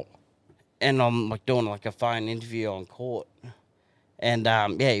 Fucking hell. And I'm doing a phone interview on court. And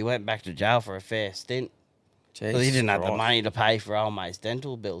he went back to jail for a fair stint. Because he didn't have the money to pay for old mate's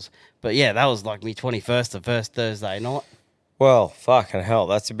dental bills. But yeah, that was like me 21st, the first Thursday night. Well, fucking hell,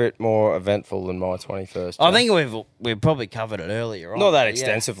 that's a bit more eventful than my 21st. I think we've probably covered it earlier on. Not that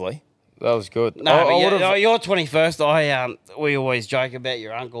extensively. That was good. No, your 21st, we always joke about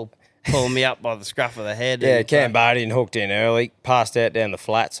your uncle pulling me up by the scruff of the head. Yeah, Cambodian hooked in early, passed out down the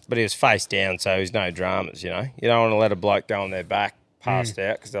flats, but he was face down, so there's no dramas, you know. You don't want to let a bloke go on their back, passed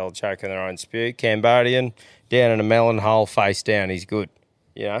out, because they'll choke on their own spew. Cambodian, down in a melon hole, face down, he's good,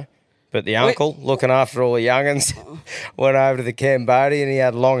 you know. But the uncle, looking after all the young'uns, went over to the Cambodian. He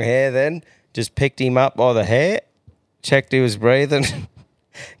had long hair then, just picked him up by the hair, checked he was breathing,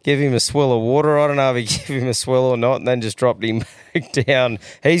 give him a swill of water. I don't know if he gave him a swill or not, and then just dropped him back down.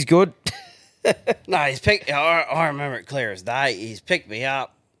 He's good. No, he's picked. I remember it clear as day. He's picked me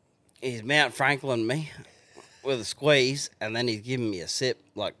up. He's Mount Franklin me with a squeeze, and then he's giving me a sip,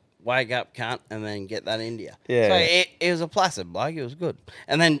 like, wake up, cunt, and then get that into you. Yeah. So it was a placid bloke. It was good.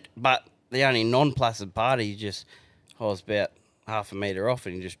 And then, but the only non-placid part, I was about half a metre off,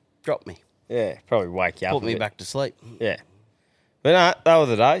 and he just dropped me. Yeah, probably wake you up. Put me back to sleep. Yeah. But no, they were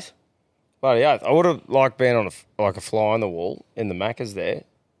the days. Bloody oath. I would have liked being on a fly on the wall in the Macca's there,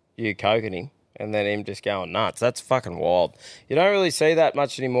 you coking him, and then him just going nuts. That's fucking wild. You don't really see that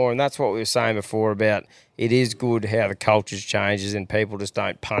much anymore, and that's what we were saying before about it is good how the culture changes and people just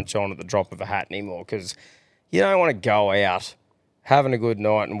don't punch on at the drop of a hat anymore, because you don't want to go out having a good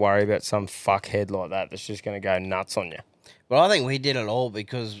night and worry about some fuckhead like that that's just going to go nuts on you. But I think we did it all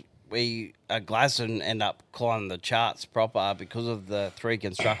because we at Gladstone end up climbing the charts proper because of the 3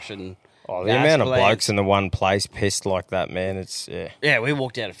 construction. Oh, the amount of blokes in the one place pissed like that, man, it's, yeah. Yeah, we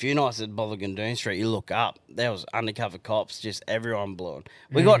walked out a few nights at Bulligandoon Street. You look up, there was undercover cops, just everyone blowing.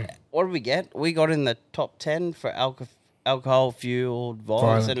 We got, what did we get? We got in the top 10 for alcohol-fueled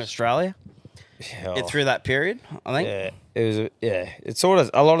violence in Australia. Yeah. Through that period, I think. Yeah, it was. It's sort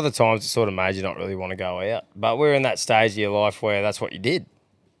of a lot of the times it sort of made you not really want to go out. But we're in that stage of your life where that's what you did,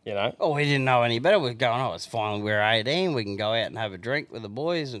 you know. Oh, we didn't know any better. We were going, it's fine. We're 18. We can go out and have a drink with the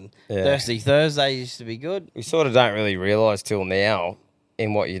boys. And Thirsty Thursday used to be good. We sort of don't really realise till now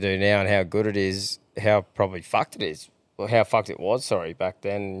in what you do now and how good it is, how probably fucked it is, or how fucked it was. Sorry, back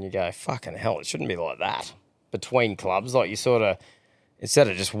then. And you go, fucking hell, it shouldn't be like that between clubs. Like you sort of. Instead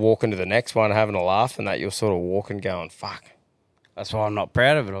of just walking to the next one, having a laugh and that, you're sort of walking going, fuck. That's why I'm not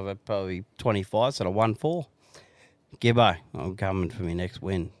proud of it. I've had probably 25, so I won 4. Gibbo, I'm coming for my next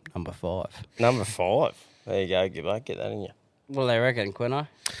win, number 5. Number 5. There you go, Gibbo. Get that in you. What do they reckon, Quino?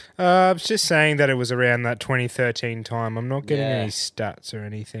 I was just saying that it was around that 2013 time. I'm not getting Yeah. any stats or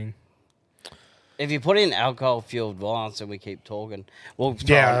anything. If you put in alcohol-fueled violence and we keep talking, we'll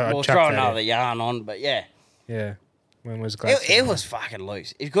throw, Yeah, I'd we'll chuck throw that another in. yarn on. But yeah, Yeah. When was Gladstone? it was fucking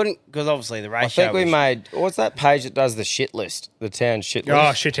loose. It couldn't, because obviously the I ratio. think we was- made. What's that page that does the shit list? The town shit list.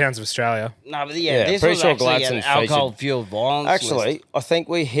 Oh, shit towns of Australia. No, but Yeah, this pretty was sure actually Gladstone an featured- alcohol-fueled violence Actually, list. I think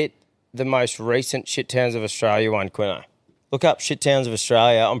we hit the most recent shit towns of Australia one, Quino. Look up shit towns of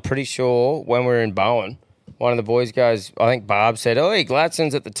Australia. I'm pretty sure when we were in Bowen, one of the boys goes, I think Barb said, "Oh,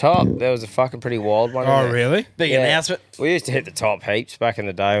 Gladstone's at the top." There was a fucking pretty wild one. in Oh, there. really? Big Yeah. announcement. We used to hit the top heaps back in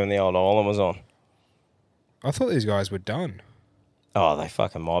the day when the old island was on. I thought these guys were done. Oh, they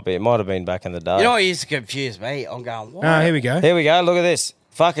fucking might be. It might have been back in the day. You know what used to confuse me? I'm going, what? Oh, here we go. Here we go. Look at this.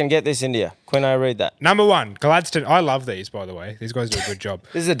 Fucking get this into you. Quino, read that. Number 1, Gladstone. I love these, by the way. These guys do a good job.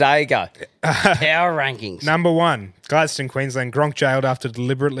 This is a day ago. Power rankings. Number 1, Gladstone, Queensland. Gronk jailed after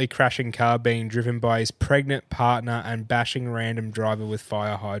deliberately crashing car being driven by his pregnant partner and bashing random driver with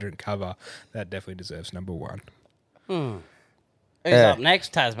fire hydrant cover. That definitely deserves number 1. Who's up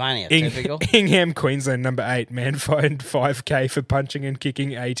next? Tasmania. Typical. Ingham, Queensland. Number 8, man fined 5K for punching and kicking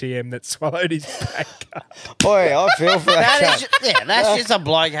ATM that swallowed his bank card. Oi, I feel for that. That's just a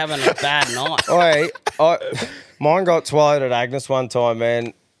bloke having a bad night. Oi, mine got swallowed at Agnes one time,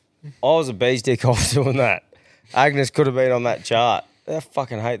 man. I was a bee's dick. I was doing that. Agnes could have been on that chart. I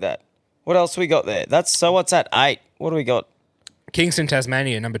fucking hate that. What else we got there? What's that? 8. What do we got? Kingston,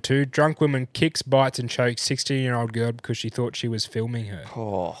 Tasmania. Number 2, drunk woman kicks, bites and chokes 16-year-old girl because she thought she was filming her.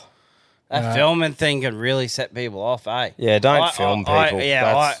 Oh, That filming thing can really set people off, eh? yeah. Don't film people.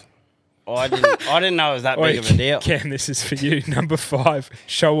 I didn't know it was that big of a deal. Cam, this is for you. Number 5,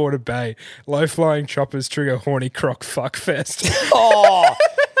 Shoalwater Bay. Low-flying choppers trigger horny croc fuckfest. Oh,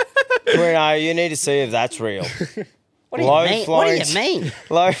 Quino, you need to see if that's real. What do you mean? What do you mean?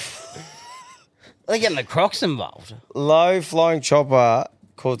 Low They're getting the Crocs involved. flying chopper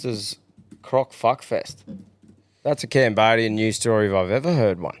causes croc fuckfest. That's a Cambodian news story if I've ever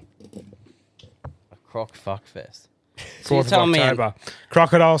heard one. A Croc fuckfest. So you're 4th of telling me October.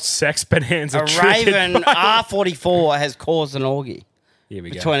 Crocodile sex bonanza. a triggered Raven by- R44 has caused an orgy Here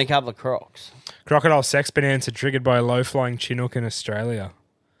we go. between a couple of Crocs. Crocodile sex bonanza triggered by a low-flying Chinook in Australia.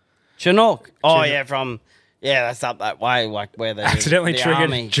 Chinook. Oh, Chinook. yeah, that's up that way, like where they Accidentally the triggered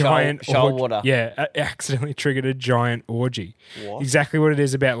army, giant shoalwater. Yeah, accidentally triggered a giant orgy. What? Exactly what it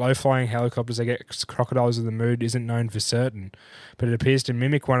is about low-flying helicopters that get crocodiles in the mood isn't known for certain, but it appears to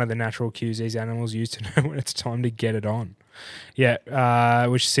mimic one of the natural cues these animals use to know when it's time to get it on. Yeah,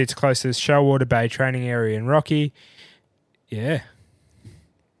 which sits close to the Shoalwater Bay training area in Rocky. Yeah.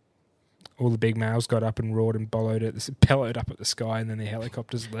 All the big males got up and roared and bellowed up at the sky, and then the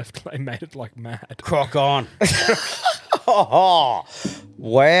helicopters left. They made it like mad. Croc on. Oh,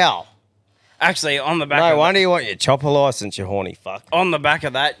 wow. Actually, on the back No of wonder you want your chopper license, you horny fuck. on the back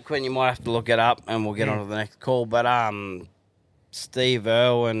of that, Quinn, you might have to look it up, and we'll get on to the next call. But Steve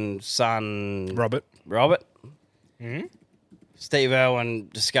Irwin's son, Robert. Steve Irwin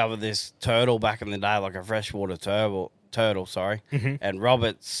discovered this turtle back in the day, like a freshwater turtle. And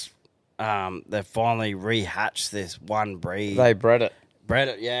Robert's. They finally rehatched this one breed. They bred it. bred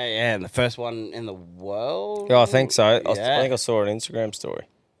it, yeah, and the first one in the world. Yeah, I think so. I Yeah. think I saw an Instagram story.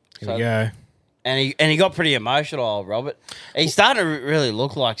 Here we go. And he got pretty emotional, old Robert. He's starting to really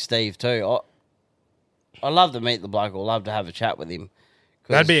look like Steve too. I'd love to meet the bloke. I'd love to have a chat with him.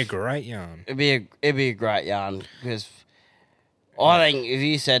 That'd be a great yarn. It'd be a great yarn because I think if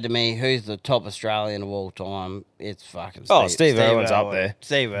you said to me who's the top Australian of all time, it's fucking Steve. Steve Irwin's up there.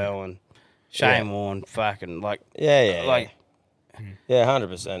 Steve Irwin, Shane Warne, fucking like Yeah,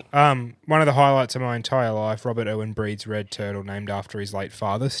 100%. One of the highlights of my entire life, Robert Irwin breeds red turtle named after his late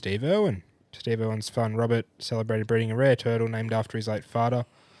father, Steve Irwin. Steve Irwin's son, Robert, celebrated breeding a rare turtle named after his late father.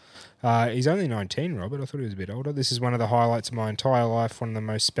 He's only 19, Robert. I thought he was a bit older. This is one of the highlights of my entire life, one of the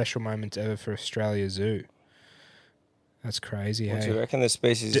most special moments ever for Australia Zoo. That's crazy, What do hey? you reckon? This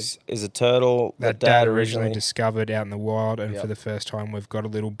species is a turtle That Dad originally discovered out in the wild, and for the first time, we've got a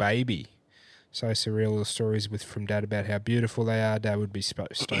little baby. So surreal, the stories from Dad about how beautiful they are. Dad would be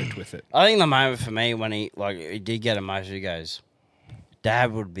stoked with it. I think the moment for me when he did get emotional, he goes,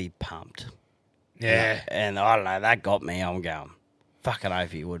 Dad would be pumped. Yeah. And I don't know, that got me. I'm going, fucking hope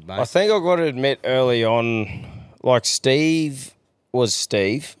he would, mate. I think I've got to admit early on, like Steve was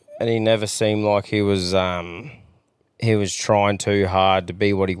Steve, and he never seemed like he was trying too hard to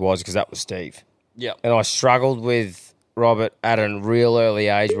be what he was, because that was Steve. Yeah. And I struggled with Robert at a real early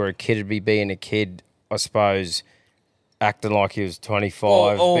age, where a kid would be being a kid, I suppose, acting like he was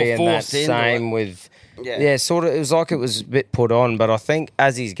 25, Or being that forced into same it. with Yeah, sort of. It was like it was a bit put on, but I think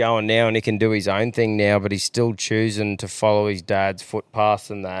as he's going now and he can do his own thing now, but he's still choosing to follow his dad's footpaths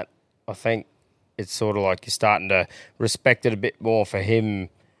and that. I think it's sort of like you're starting to respect it a bit more for him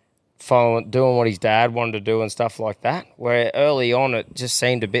doing what his dad wanted to do and stuff like that. Where early on it just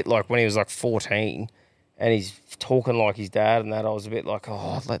seemed a bit like when he was like 14 and he's talking like his dad and that, I was a bit like,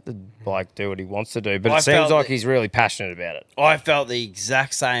 oh, let the bloke do what he wants to do. But it seems like he's really passionate about it. I felt the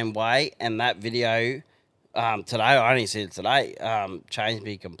exact same way, and that video today, I only see it today, changed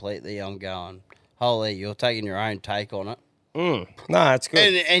me completely. I'm going, holy, you're taking your own take on it. No, that's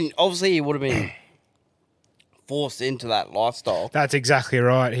good. And obviously he would have been forced into that lifestyle. That's exactly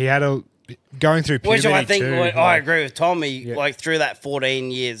right. He had going through puberty Which I think, too, I agree with Tommy, like through that 14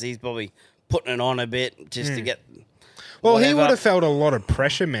 years, he's probably putting it on a bit just to get... Well, whatever. he would have felt a lot of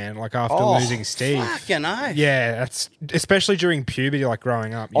pressure, man, like after losing Steve. Fucking oath. Yeah, that's especially during puberty, like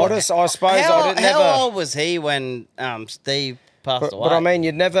growing up. I suppose how old was he when Steve passed away? But I mean,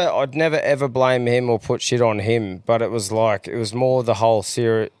 I'd never ever blame him or put shit on him. But it was more the whole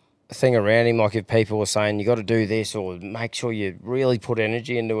thing around him. Like if people were saying you got to do this or make sure you really put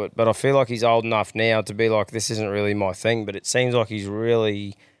energy into it. But I feel like he's old enough now to be like, this isn't really my thing. But it seems like he's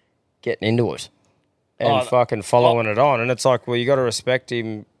really getting into it and fucking following it on. And it's like, well, you got to respect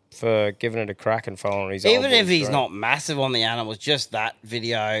him for giving it a crack and following his even if he's not massive on the animals, just that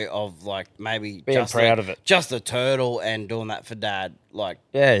video of like maybe being just proud of it, just the turtle and doing that for dad. Like,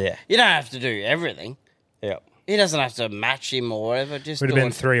 yeah, you don't have to do everything. Yeah, he doesn't have to match him or whatever. Just would have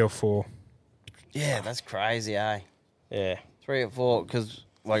been 3 or 4. Yeah, that's crazy, eh? Yeah, 3 or 4. Because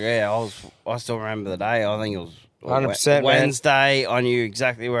I still remember the day. I think it was 100% Wednesday. I knew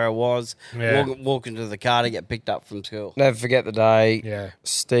exactly where I was. Yeah. Walking to the car to get picked up from school. Never forget the day. Yeah.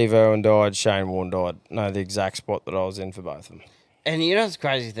 Steve Irwin died, Shane Warne died. Know the exact spot that I was in for both of them. And you know what's the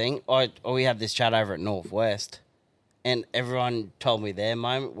crazy thing? We had this chat over at Northwest, and everyone told me their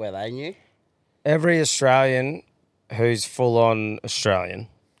moment where they knew. Every Australian who's full on Australian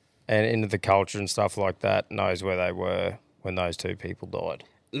and into the culture and stuff like that knows where they were when those two people died.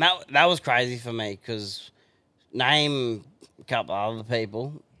 And that was crazy for me because name a couple of other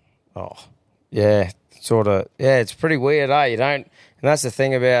people. Oh, yeah, sort of. Yeah, it's pretty weird, eh? And that's the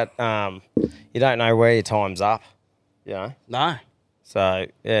thing about you don't know where your time's up, you know? No. So,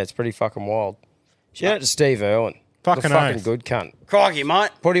 yeah, it's pretty fucking wild. Shout out to Steve Irwin. Fucking fucking good cunt. Crikey,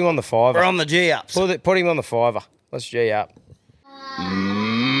 mate. Put him on the fiver. We're on the G-ups. Put him on the fiver. Let's G up.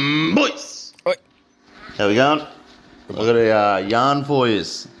 Boys! Oi. How we going? I've got a yarn for you.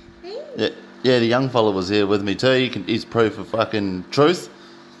 Yeah, the young fella was here with me too. He's proof of fucking truth.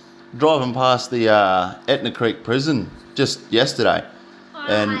 Driving past the Etna Creek prison just yesterday.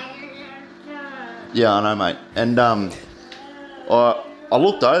 And yeah, I know, mate. And I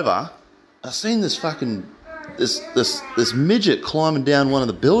looked over. I seen this fucking this midget climbing down one of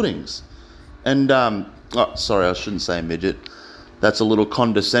the buildings. And oh, sorry, I shouldn't say midget. That's a little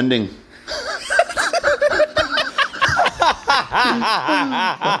condescending.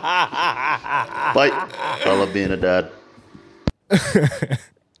 Bye. I love being a dad.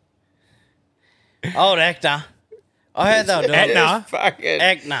 Old Ekna. I heard they were doing Etna?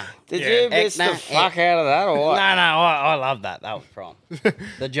 Ekna. Did you miss the fuck out of that or what? No, I love that. That was prom.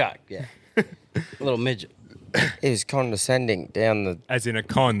 The joke, yeah. Little midget. He was condescending down the... As in a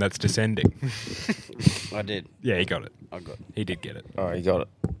con that's descending. I did. Yeah, he got it. I got it. He did get it. Oh, he got it.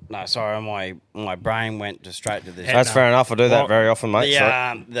 No, sorry, my brain went straight to this. That's fair enough. I do that very often, mate.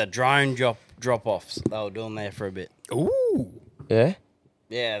 The drone drop-offs they were doing there for a bit. Ooh. Yeah?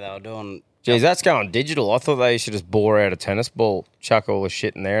 Yeah, they were doing... Geez, that's going digital. I thought they should just bore out a tennis ball, chuck all the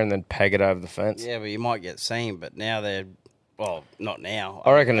shit in there and then peg it over the fence. Yeah, but you might get seen, but now they're... Well, not now.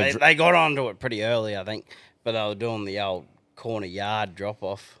 I reckon they got onto it pretty early, I think, but they were doing the old corner yard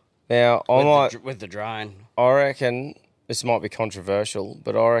drop-off. Now, with the drone. I reckon... This might be controversial,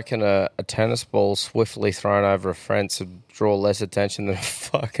 but I reckon a tennis ball swiftly thrown over a fence would draw less attention than a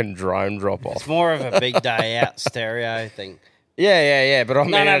fucking drone drop-off. It's more of a big day out stereo thing. Yeah, but I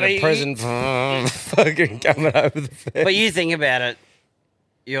mean at a prison fucking coming over the fence. But you think about it,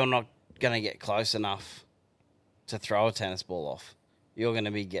 you're not going to get close enough to throw a tennis ball off. You're going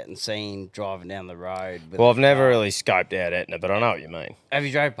to be getting seen driving down the road. Well, I've never really scoped out Etna, but I know what you mean. Have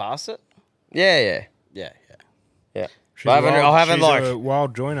you drove past it? Yeah. I haven't a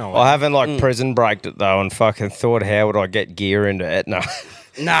wild joiner. I haven't prison braked it though, and fucking thought how would I get gear into Etna.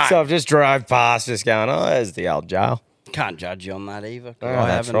 No. So I've just drove past, just going, oh, there's the old jail. Can't judge you on that either. Oh,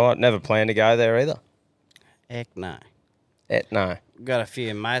 that's right. Never planned to go there either. Heck no. Etna. Got a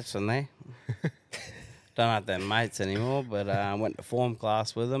few mates in there. Don't have them mates anymore, but I went to form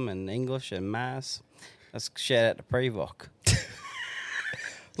class with them in English and maths. Let's shout out to Prevoc.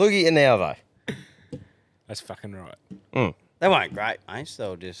 Look at you now, though. That's fucking right. They weren't great, mates. They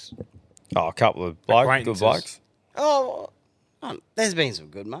were just... Oh, a couple of good blokes. Oh, there's been some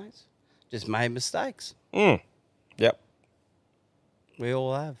good mates. Just made mistakes. Yep. We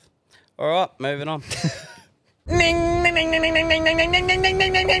all have. All right, moving on.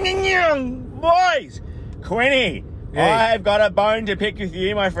 Boys, Quinny, I have got a bone to pick with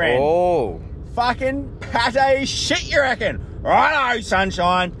you, my friend. Oh. Fucking pate shit, you reckon? Righto,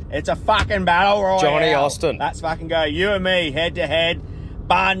 sunshine. It's a fucking battle royale. Johnny Austin. Let's fucking go. You and me, head to head.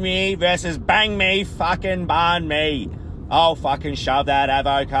 Barn me versus bang me, fucking barn me. I'll fucking shove that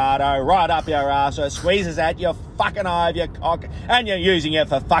avocado right up your ass so it squeezes out your fucking eye of your cock and you're using it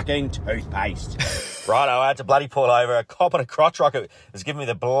for fucking toothpaste. Righto, I had to bloody pull over. A cop on a crotch rocket was giving me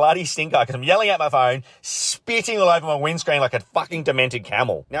the bloody stinker because I'm yelling at my phone, spitting all over my windscreen like a fucking demented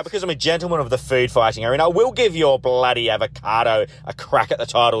camel. Now, because I'm a gentleman of the food fighting arena, I will give your bloody avocado a crack at the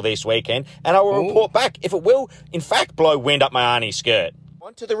title this weekend, and I will report back if it will, in fact, blow wind up my auntie skirt.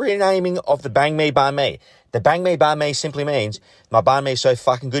 On to the renaming of the Bang Me Banh Me. The Bang Me Banh Me simply means my banh mi is so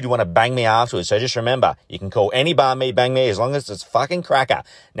fucking good you want to bang me afterwards. So just remember, you can call any banh mi bang me as long as it's fucking cracker.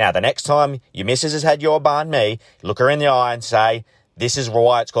 Now, the next time your missus has had your banh mi, look her in the eye and say, this is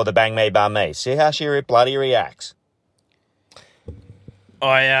why it's called the Bang Me Banh Me. See how she bloody reacts. You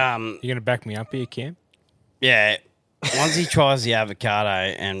going to back me up here, Cam? Yeah. Once he tries the avocado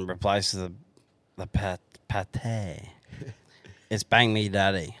and replaces the pate, it's Bang Me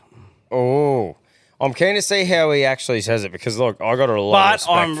Daddy. Oh. I'm keen to see how he actually says it because, look, I got a lot of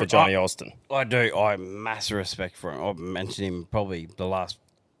respect for Johnny Austin. I do. I have massive respect for him. I've mentioned him probably the last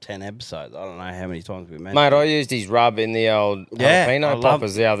 10 episodes. I don't know how many times we mentioned Mate, him. I used his rub in the old jalapeno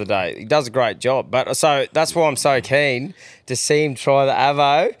poppers the other day. He does a great job. But so that's why I'm so keen to see him try the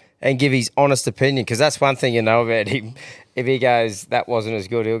Avo and give his honest opinion because that's one thing you know about him. If he goes, that wasn't as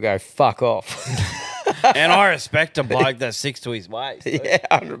good, he'll go, fuck off. And I respect a bloke that sticks to his ways. Yeah,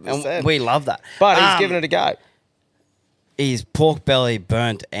 100%. And we love that. But he's giving it a go. His pork belly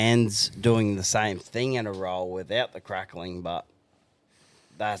burnt ends doing the same thing in a roll without the crackling, but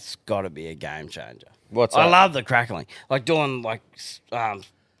that's got to be a game changer. What's I that? love the crackling. Like doing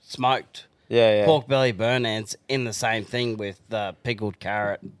smoked pork belly burnt ends in the same thing with the pickled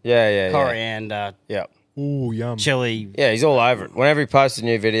carrot, coriander, Ooh, yum. chili. Yeah, he's all over it. Whenever he posts a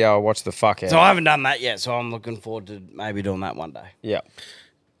new video, I watch the fuck out. So I haven't done that yet, so I'm looking forward to maybe doing that one day. Yeah.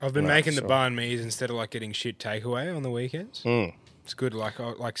 I've been making the banh mi's instead of like getting shit takeaway on the weekends. It's good,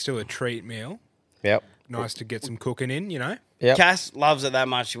 like still a treat meal. Yep. Nice to get some cooking in, you know. Yep. Cass loves it that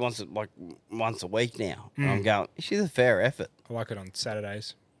much. She wants it like once a week now. And I'm going, she's a fair effort. I like it on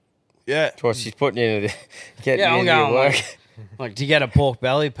Saturdays. Yeah. Well, she's putting you into getting I'm into your going work. like to get a pork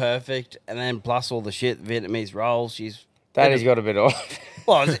belly perfect, and then plus all the shit Vietnamese rolls. Daddy's got a bit of.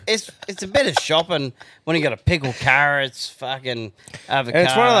 Well, it's a bit of shopping when you got to pickle carrots, fucking avocado. And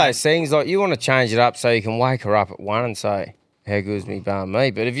it's one of those things like you want to change it up so you can wake her up at 1 and say, "How good's me banh mi?"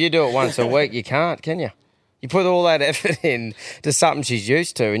 But if you do it once a week, you can't, can you? You put all that effort in to something she's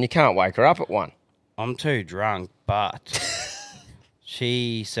used to, and you can't wake her up at 1. I'm too drunk, but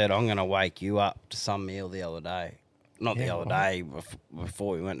she said I'm going to wake you up to some meal the other day. Not the other day,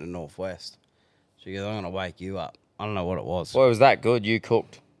 before we went to Northwest. She goes, I'm going to wake you up. I don't know what it was. Well, it was that good you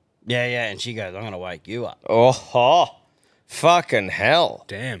cooked. Yeah, and she goes, I'm going to wake you up. Oh, fucking hell.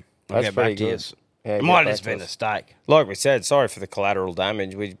 Damn. I'll That's get back pretty to you. good. Yeah, It get might have back just to been us. a steak. Like we said, sorry for the collateral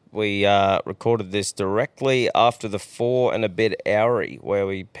damage. We recorded this directly after the 4 and a bit hourie where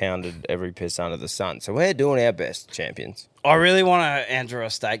we pounded every piss under the sun. So we're doing our best, champions. I really want to enter a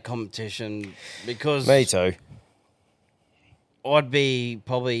state competition because Me too. I'd be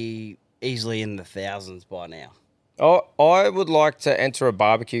probably easily in the thousands by now. I would like to enter a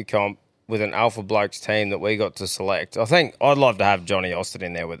barbecue comp with an Alpha Blokes team that we got to select. I think I'd love to have Johnny Austin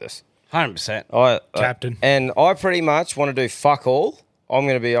in there with us. 100%. Captain. And I pretty much want to do fuck all. I'm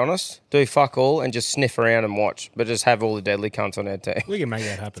going to be honest. Do fuck all and just sniff around and watch, but just have all the deadly cunts on our team. We can make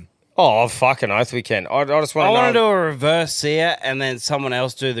that happen. Oh, fucking oath we can. I just want to know. I want to do a reverse sear and then someone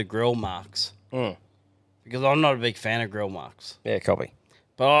else do the grill marks. Because I'm not a big fan of grill marks. Yeah, copy.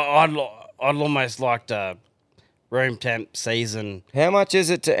 But I'd almost like to room temp season. How much is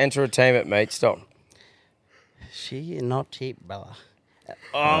it to enter a team at Meat Stock? She not cheap, brother.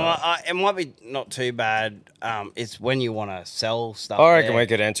 It might be not too bad. It's when you want to sell stuff. I reckon there. we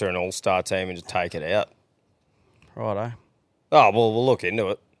could enter an all-star team and just take it out. Righto. Oh, well, we'll look into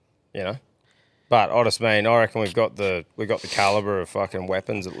it, you know. But I just mean, I reckon we got the caliber of fucking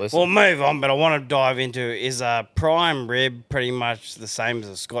weapons that listen. We'll move on, but I want to dive into, is a prime rib pretty much the same as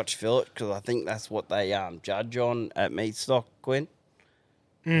a Scotch fillet? Because I think that's what they judge on at Meat Stock, Quinn.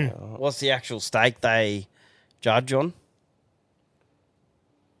 What's the actual steak they judge on?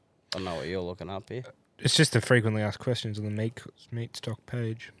 I don't know what you're looking up here. It's just the frequently asked questions on the meat stock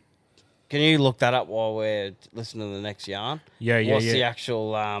page. Can you look that up while we're listening to the next yarn? Yeah. What's the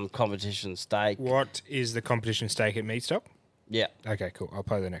actual competition steak? What is the competition steak at meat stock? Yeah. Okay, cool. I'll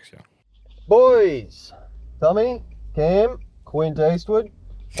play the next yarn. Boys, Tommy, Cam, Quint Eastwood,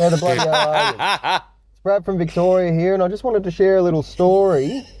 how the bloody hell are you? It's Brad from Victoria here, and I just wanted to share a little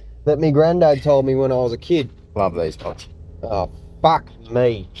story that me granddad told me when I was a kid. Love these ones. Oh, fuck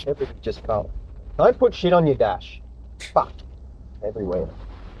me. Everything just fell. Don't put shit on your dash. Fuck. Everywhere.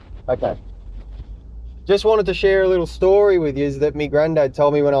 Okay. Just wanted to share a little story with you that me granddad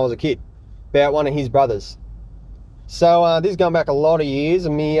told me when I was a kid about one of his brothers. So this is going back a lot of years,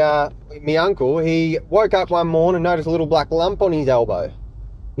 and me uncle, he woke up one morning and noticed a little black lump on his elbow.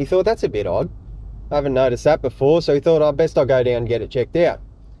 He thought, that's a bit odd. I haven't noticed that before, so he thought, I'll go down and get it checked out.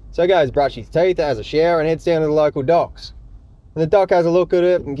 So he goes, brush his teeth, has a shower, and heads down to the local docks. And the doc has a look at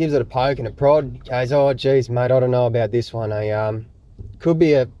it and gives it a poke and a prod. He goes, oh, geez, mate, I don't know about this one. Could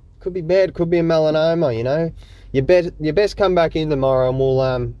be bad, could be a melanoma, you know. You best come back in tomorrow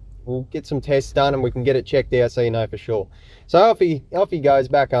and we'll get some tests done and we can get it checked out so you know for sure. So off he goes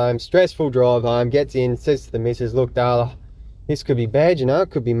back home, stressful drive home, gets in, says to the missus, look, Darla, this could be bad, you know, it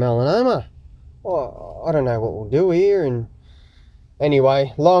could be melanoma. Oh, I don't know what we'll do here. And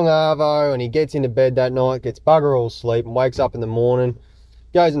anyway, long arvo, and he gets into bed that night, gets bugger all sleep, and wakes up in the morning,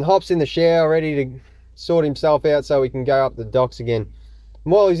 goes and hops in the shower, ready to sort himself out so he can go up the docks again.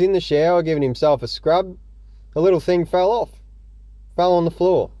 And while he's in the shower, giving himself a scrub, a little thing fell on the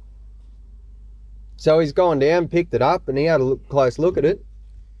floor. So he's gone down, picked it up, and he had a close look at it.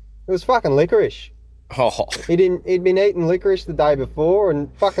 It was fucking licorice. Oh. He'd been eating licorice the day before and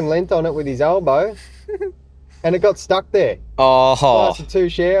fucking leant on it with his elbow. And it got stuck there. Oh. Lasted 2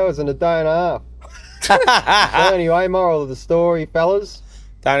 showers and a day and a half. So anyway, moral of the story, fellas.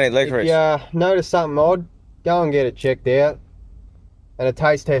 Don't eat licorice. If you notice something odd, go and get it checked out. And a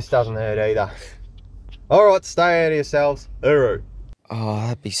taste test doesn't hurt either. All right, stay out of yourselves. Hooroo. Oh,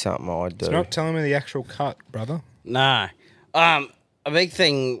 that'd be something I'd do. It's not telling me the actual cut, brother. No. A big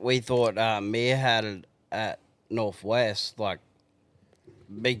thing we thought Mir had at Northwest, like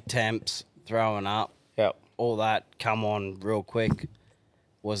big temps, throwing up, all that come on real quick,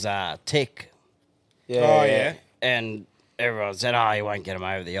 was tick. Yeah. And everyone said, oh, you won't get him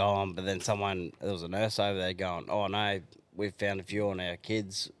over the arm. But then there was a nurse over there going, oh, no, we've found a few on our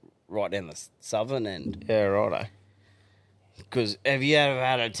kids right down the southern end. Yeah, righto. Because have you ever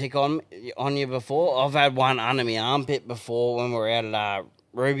had a tick on you before? I've had one under my armpit before when we were out at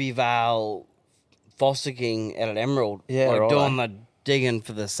Rubyvale fossicking out at Emerald. Yeah, like righto. doing the digging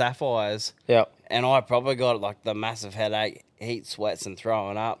for the sapphires. Yep. And I probably got like the massive headache, heat sweats and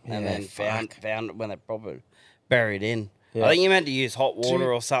throwing up, and then found it when they're probably buried in. Yeah. I think you meant to use hot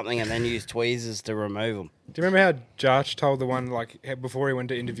water or something and then use tweezers to remove them. Do you remember how Jarch told the one, like, before he went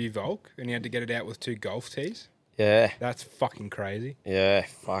to interview Volk and he had to get it out with 2 golf tees? Yeah. That's fucking crazy. Yeah,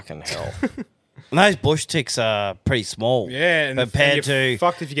 fucking hell. And those bush ticks are pretty small. Yeah, and compared to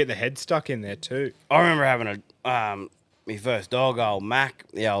fucked if you get the head stuck in there too. I remember having my first dog, old Mac,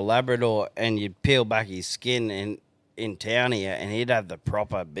 the old Labrador, and you'd peel back his skin in town here, and he'd have the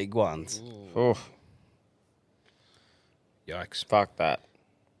proper big ones. Oof. Yikes. Fuck that.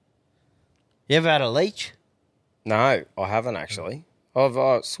 You ever had a leech? No, I haven't actually.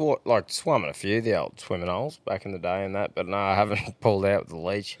 I've swum in a few of the old swimming holes back in the day and that, but no, I haven't pulled out with the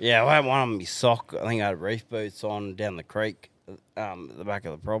leech. Yeah, I had one on my sock. I think I had reef boots on down the creek at the back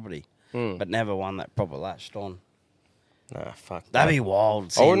of the property, but never one that proper latched on. Nah, fuck that. That'd be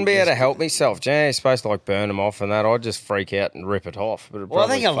wild. I wouldn't be able to help myself. Jan, you're supposed to like burn them off and that. I'd just freak out and rip it off. But Well, I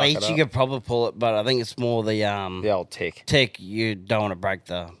think a leech you could probably pull it, but I think it's more the old tick. Tick, you don't want to break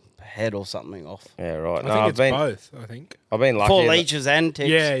the head or something off. Yeah, right. I think it's both, I think. I've been lucky. For leeches and ticks.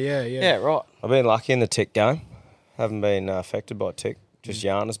 Yeah. Yeah, right. I've been lucky in the tick game. Haven't been affected by tick. Just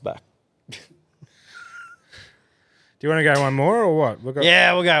yarn us back. Do you want to go one more or what? We'll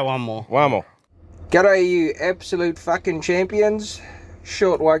go one more. One more. G'day, you absolute fucking champions.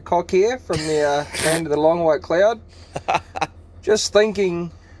 Short white cock here from the end of the long white cloud. Just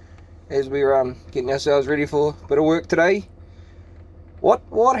thinking, as we're getting ourselves ready for a bit of work today,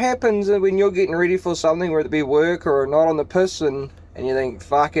 what happens when you're getting ready for something, whether it be work or not on the piss, and you think,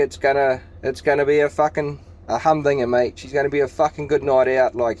 fuck, it's gonna be a fucking humdinger, mate. She's gonna be a fucking good night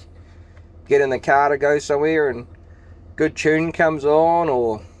out. Like, get in the car to go somewhere and good tune comes on,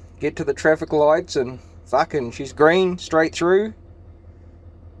 or get to the traffic lights and fucking she's green straight through,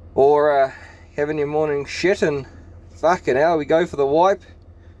 or having your morning shit and fucking hell, we go for the wipe.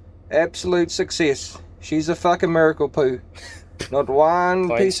 Absolute success. She's a fucking miracle poo. Not one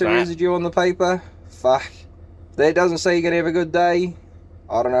piece of residue on the paper. Fuck. If that doesn't say you're going to have a good day,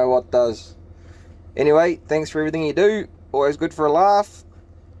 I don't know what does. Anyway, thanks for everything you do. Always good for a laugh.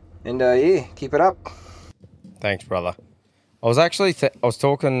 And yeah, keep it up. Thanks, brother. I was actually, I was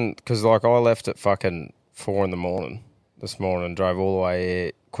talking, because like I left at fucking 4 a.m. this morning, drove all the way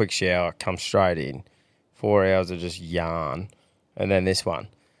here, quick shower, come straight in. 4 hours of just yarn. And then this one.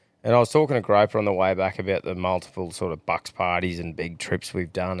 And I was talking to Groper on the way back about the multiple sort of Bucks parties and big trips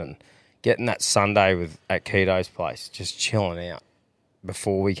we've done, and getting that Sunday at Keto's place, just chilling out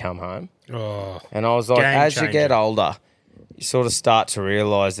before we come home. Oh, and I was like, as changer. you get older, you sort of start to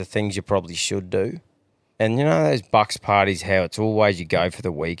realise the things you probably should do. And you know those Bucks parties, how it's always you go for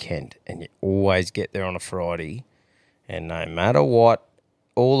the weekend and you always get there on a Friday, and no matter what,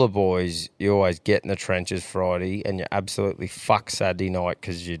 all the boys, you always get in the trenches Friday and you absolutely fuck Saturday night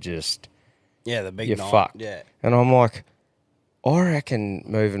because you just... Yeah, the big you're night. fucked. Yeah. And I'm like, I reckon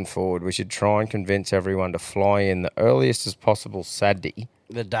moving forward we should try and convince everyone to fly in the earliest as possible Saturday.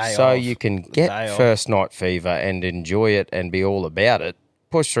 The day so off. you can The day get off. first night fever and enjoy it and be all about it.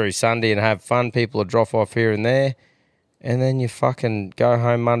 Push through Sunday and have fun. People will drop off here and there. And then you fucking go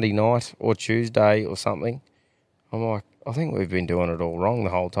home Monday night or Tuesday or something. I'm like, I think we've been doing it all wrong the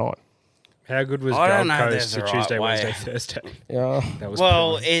whole time. How good was I don't Gold know Coast there's the a right Tuesday, way. Wednesday, Thursday? Yeah. That was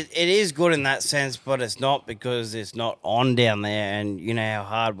Well, prime. it is good in that sense, but it's not because it's not on down there, and you know how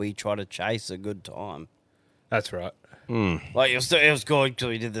hard we try to chase a good time. That's right. Like it was good because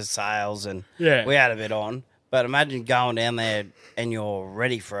we did the sales and Yeah. we had a bit on. But imagine going down there and you're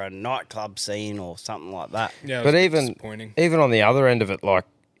ready for a nightclub scene or something like that. Yeah, it was But a bit even disappointing. on the other end of it, like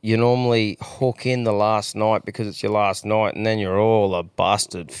you normally hook in the last night because it's your last night, and then you're all a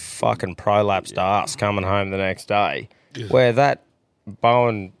busted fucking prolapsed ass coming home the next day. Where that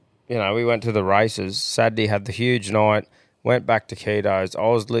Bowen, you know, we went to the races. Saturday had the huge night, went back to Keto's. I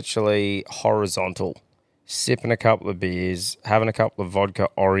was literally horizontal, sipping a couple of beers, having a couple of vodka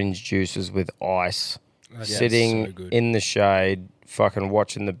orange juices with ice, sitting so good. in the shade, fucking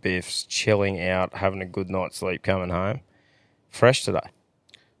watching the Biffs, chilling out, having a good night's sleep, coming home. Fresh today.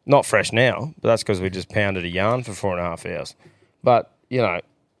 Not fresh now, but that's because we just pounded a yarn for 4.5 hours. But, you know,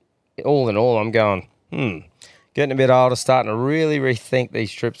 all in all, I'm going, getting a bit older, starting to really rethink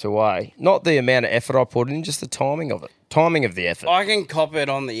these trips away. Not the amount of effort I put in, just the timing of it. Timing of the effort. I can cop it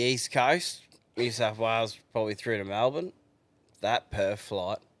on the East Coast, New South Wales, probably through to Melbourne. That Perth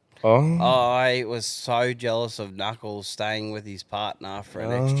flight. Oh. I was so jealous of Knuckles staying with his partner for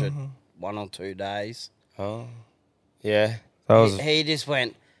an extra 1 or 2 days. Oh. Yeah. That was... He just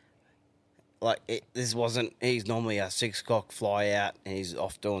went, like, this wasn't, he's normally a 6 o'clock fly out and he's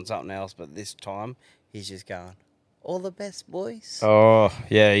off doing something else, but this time he's just going, all the best, boys. Oh,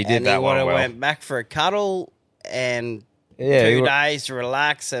 yeah, he did and that he one well. went back for a cuddle and Yeah, he 2 would- days to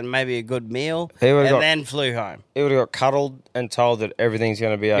relax and maybe a good meal, He and would've got- then flew home. He would have got cuddled and told that everything's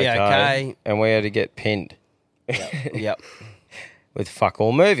going to be okay, okay. and we had to get pinned. Yep. With fuck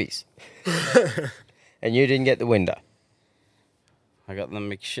all movies. And you didn't get the window. I got the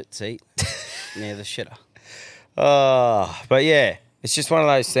McShit seat near the shitter. But yeah, it's just one of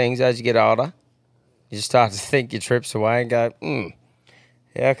those things as you get older, you just start to think your trips away and go,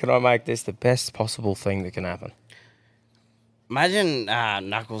 how can I make this the best possible thing that can happen? Imagine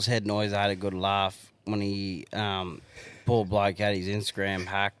Knuckles had noise. I had a good laugh when he poor bloke had his Instagram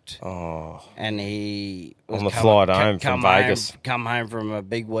hacked. Oh, and he was on the flight home from Vegas. Come home from a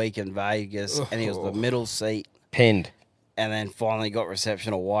big week in Vegas, and he was the middle seat, Pinned. and then finally got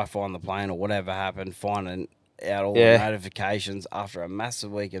reception or Wi-Fi on the plane or whatever happened, finding out all Yeah. the notifications after a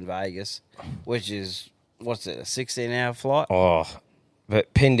massive week in Vegas, which is what's it, a 16-hour flight? Oh,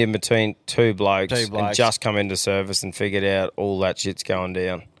 but pinned in between two blokes, Two blokes. and just come into service and figured out all that shit's going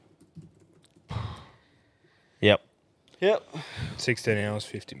down. Yep. 16 hours,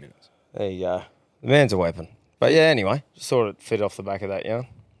 50 minutes. There you go. The man's a weapon. But yeah, anyway, just sort of fit off the back of that yarn.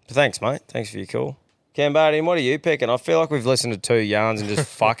 But thanks, mate. Thanks for your call. Cambodian, what are you picking? I feel like we've listened to 2 yarns and just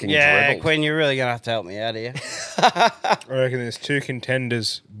fucking Yeah, dribbled. Quinn, you're really gonna have to help me out here. I reckon there's 2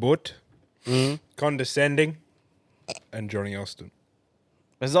 contenders, but Condescending and Johnny Austin.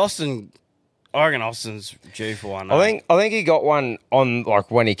 Is Austin? I reckon Austin's due for one. I think he got one on like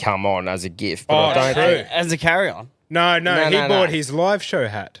when he come on as a gift. But I don't think as a carry-on. No, No, he no, bought no. his live show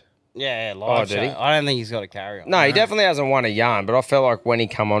hat. Yeah, live did show. he? I don't think he's got a carry on. No, he definitely hasn't won a yarn, but I felt like when he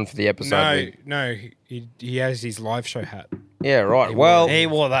come on for the episode... No, he has his live show hat. Yeah, right. He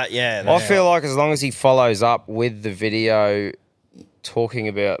wore that, yeah. I feel like as long as he follows up with the video talking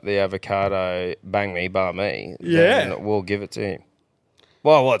about the avocado bang me, bar me, then we'll give it to him.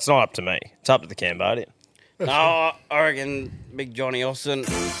 Well, it's not up to me. It's up to the Cambodian. No, I reckon Big Johnny Austin.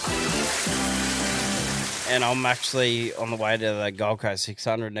 And I'm actually on the way to the Gold Coast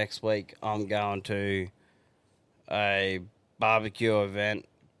 600 next week. I'm going to a barbecue event,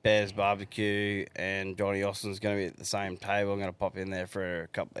 Bears Barbecue, and Johnny Austin's going to be at the same table. I'm going to pop in there for a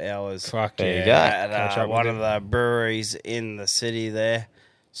couple of hours. Fuck there you yeah. go. At one of the breweries in the city there.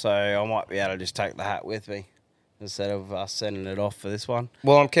 So I might be able to just take the hat with me instead of us sending it off for this one.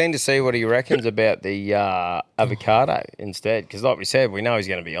 Well, I'm keen to see what he reckons about the avocado instead, because like we said, we know he's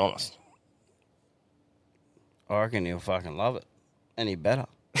going to be honest. I reckon he'll fucking love it. Any better.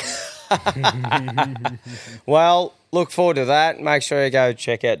 Well, look forward to that. Make sure you go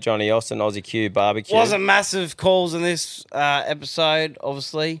check out Johnny Austin, Aussie Q Barbecue. Wasn't massive calls in this episode,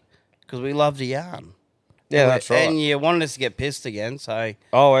 obviously, because we love to yarn. Yeah, that's right. And you wanted us to get pissed again, so...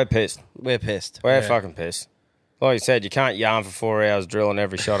 Oh, we're pissed. We're pissed. We're fucking pissed. Like you said, you can't yarn for 4 hours drilling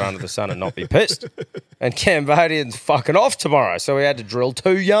every shot under the sun and not be pissed. And Cambodian's fucking off tomorrow, so we had to drill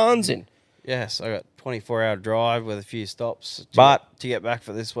 2 yarns in. Yes, I got 24-hour drive with a few stops to get back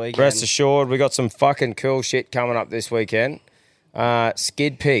for this weekend. Rest assured, we got some fucking cool shit coming up this weekend.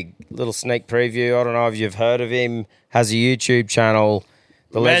 Skid Pig, little sneak preview. I don't know if you've heard of him. Has a YouTube channel.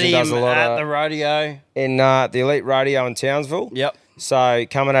 The legend does a lot at the rodeo. In the Elite Rodeo in Townsville. Yep. So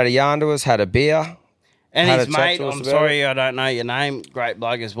coming out of yarn to us, had a beer. And had his a chat mate, to us I'm about sorry it. I don't know your name, great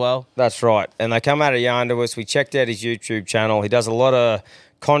bloke as well. That's right. And they come out of yarn to us. We checked out his YouTube channel. He does a lot of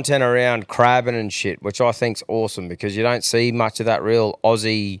content around crabbing and shit, which I think's awesome because you don't see much of that real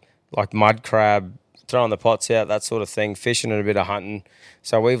Aussie, like mud crab, throwing the pots out, that sort of thing, fishing and a bit of hunting.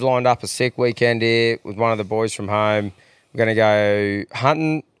 So we've lined up a sick weekend here with one of the boys from home. We're going to go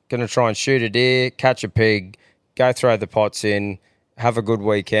hunting, going to try and shoot a deer, catch a pig, go throw the pots in, have a good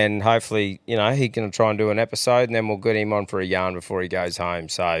weekend. Hopefully, he's going to try and do an episode, and then we'll get him on for a yarn before he goes home.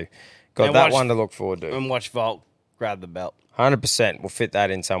 So got that one to look forward to. And watch Volt grab the belt. 100%. We'll fit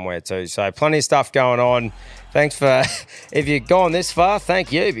that in somewhere too. So plenty of stuff going on. Thanks for, if you've gone this far,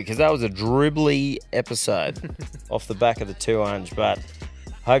 thank you, because that was a dribbly episode off the back of the 200. But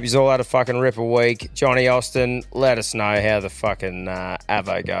hope you all had a fucking ripper week. Johnny Austin, let us know how the fucking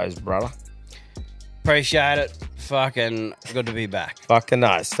Avo goes, brother. Appreciate it. Fucking good to be back. Fucking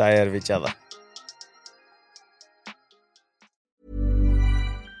nice. Stay out of each other.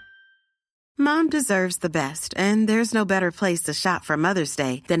 Mom deserves the best, and there's no better place to shop for Mother's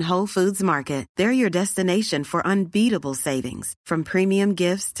Day than Whole Foods Market. They're your destination for unbeatable savings, from premium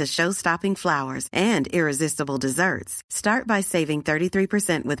gifts to show-stopping flowers and irresistible desserts. Start by saving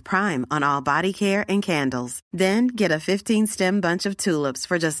 33% with Prime on all body care and candles. Then get a 15-stem bunch of tulips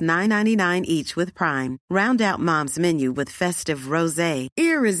for just $9.99 each with Prime. Round out Mom's menu with festive rosé,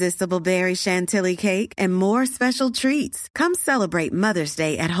 irresistible berry chantilly cake, and more special treats. Come celebrate Mother's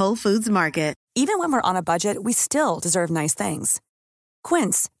Day at Whole Foods Market. Even when we're on a budget, we still deserve nice things.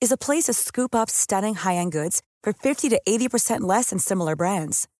 Quince is a place to scoop up stunning high-end goods for 50 to 80% less than similar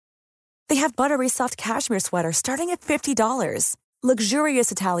brands. They have buttery soft cashmere sweaters starting at $50,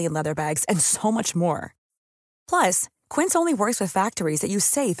 luxurious Italian leather bags, and so much more. Plus, Quince only works with factories that use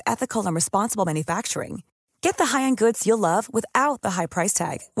safe, ethical, and responsible manufacturing. Get the high-end goods you'll love without the high price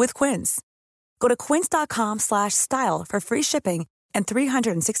tag with Quince. Go to quince.com/style for free shipping and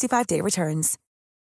 365-day returns.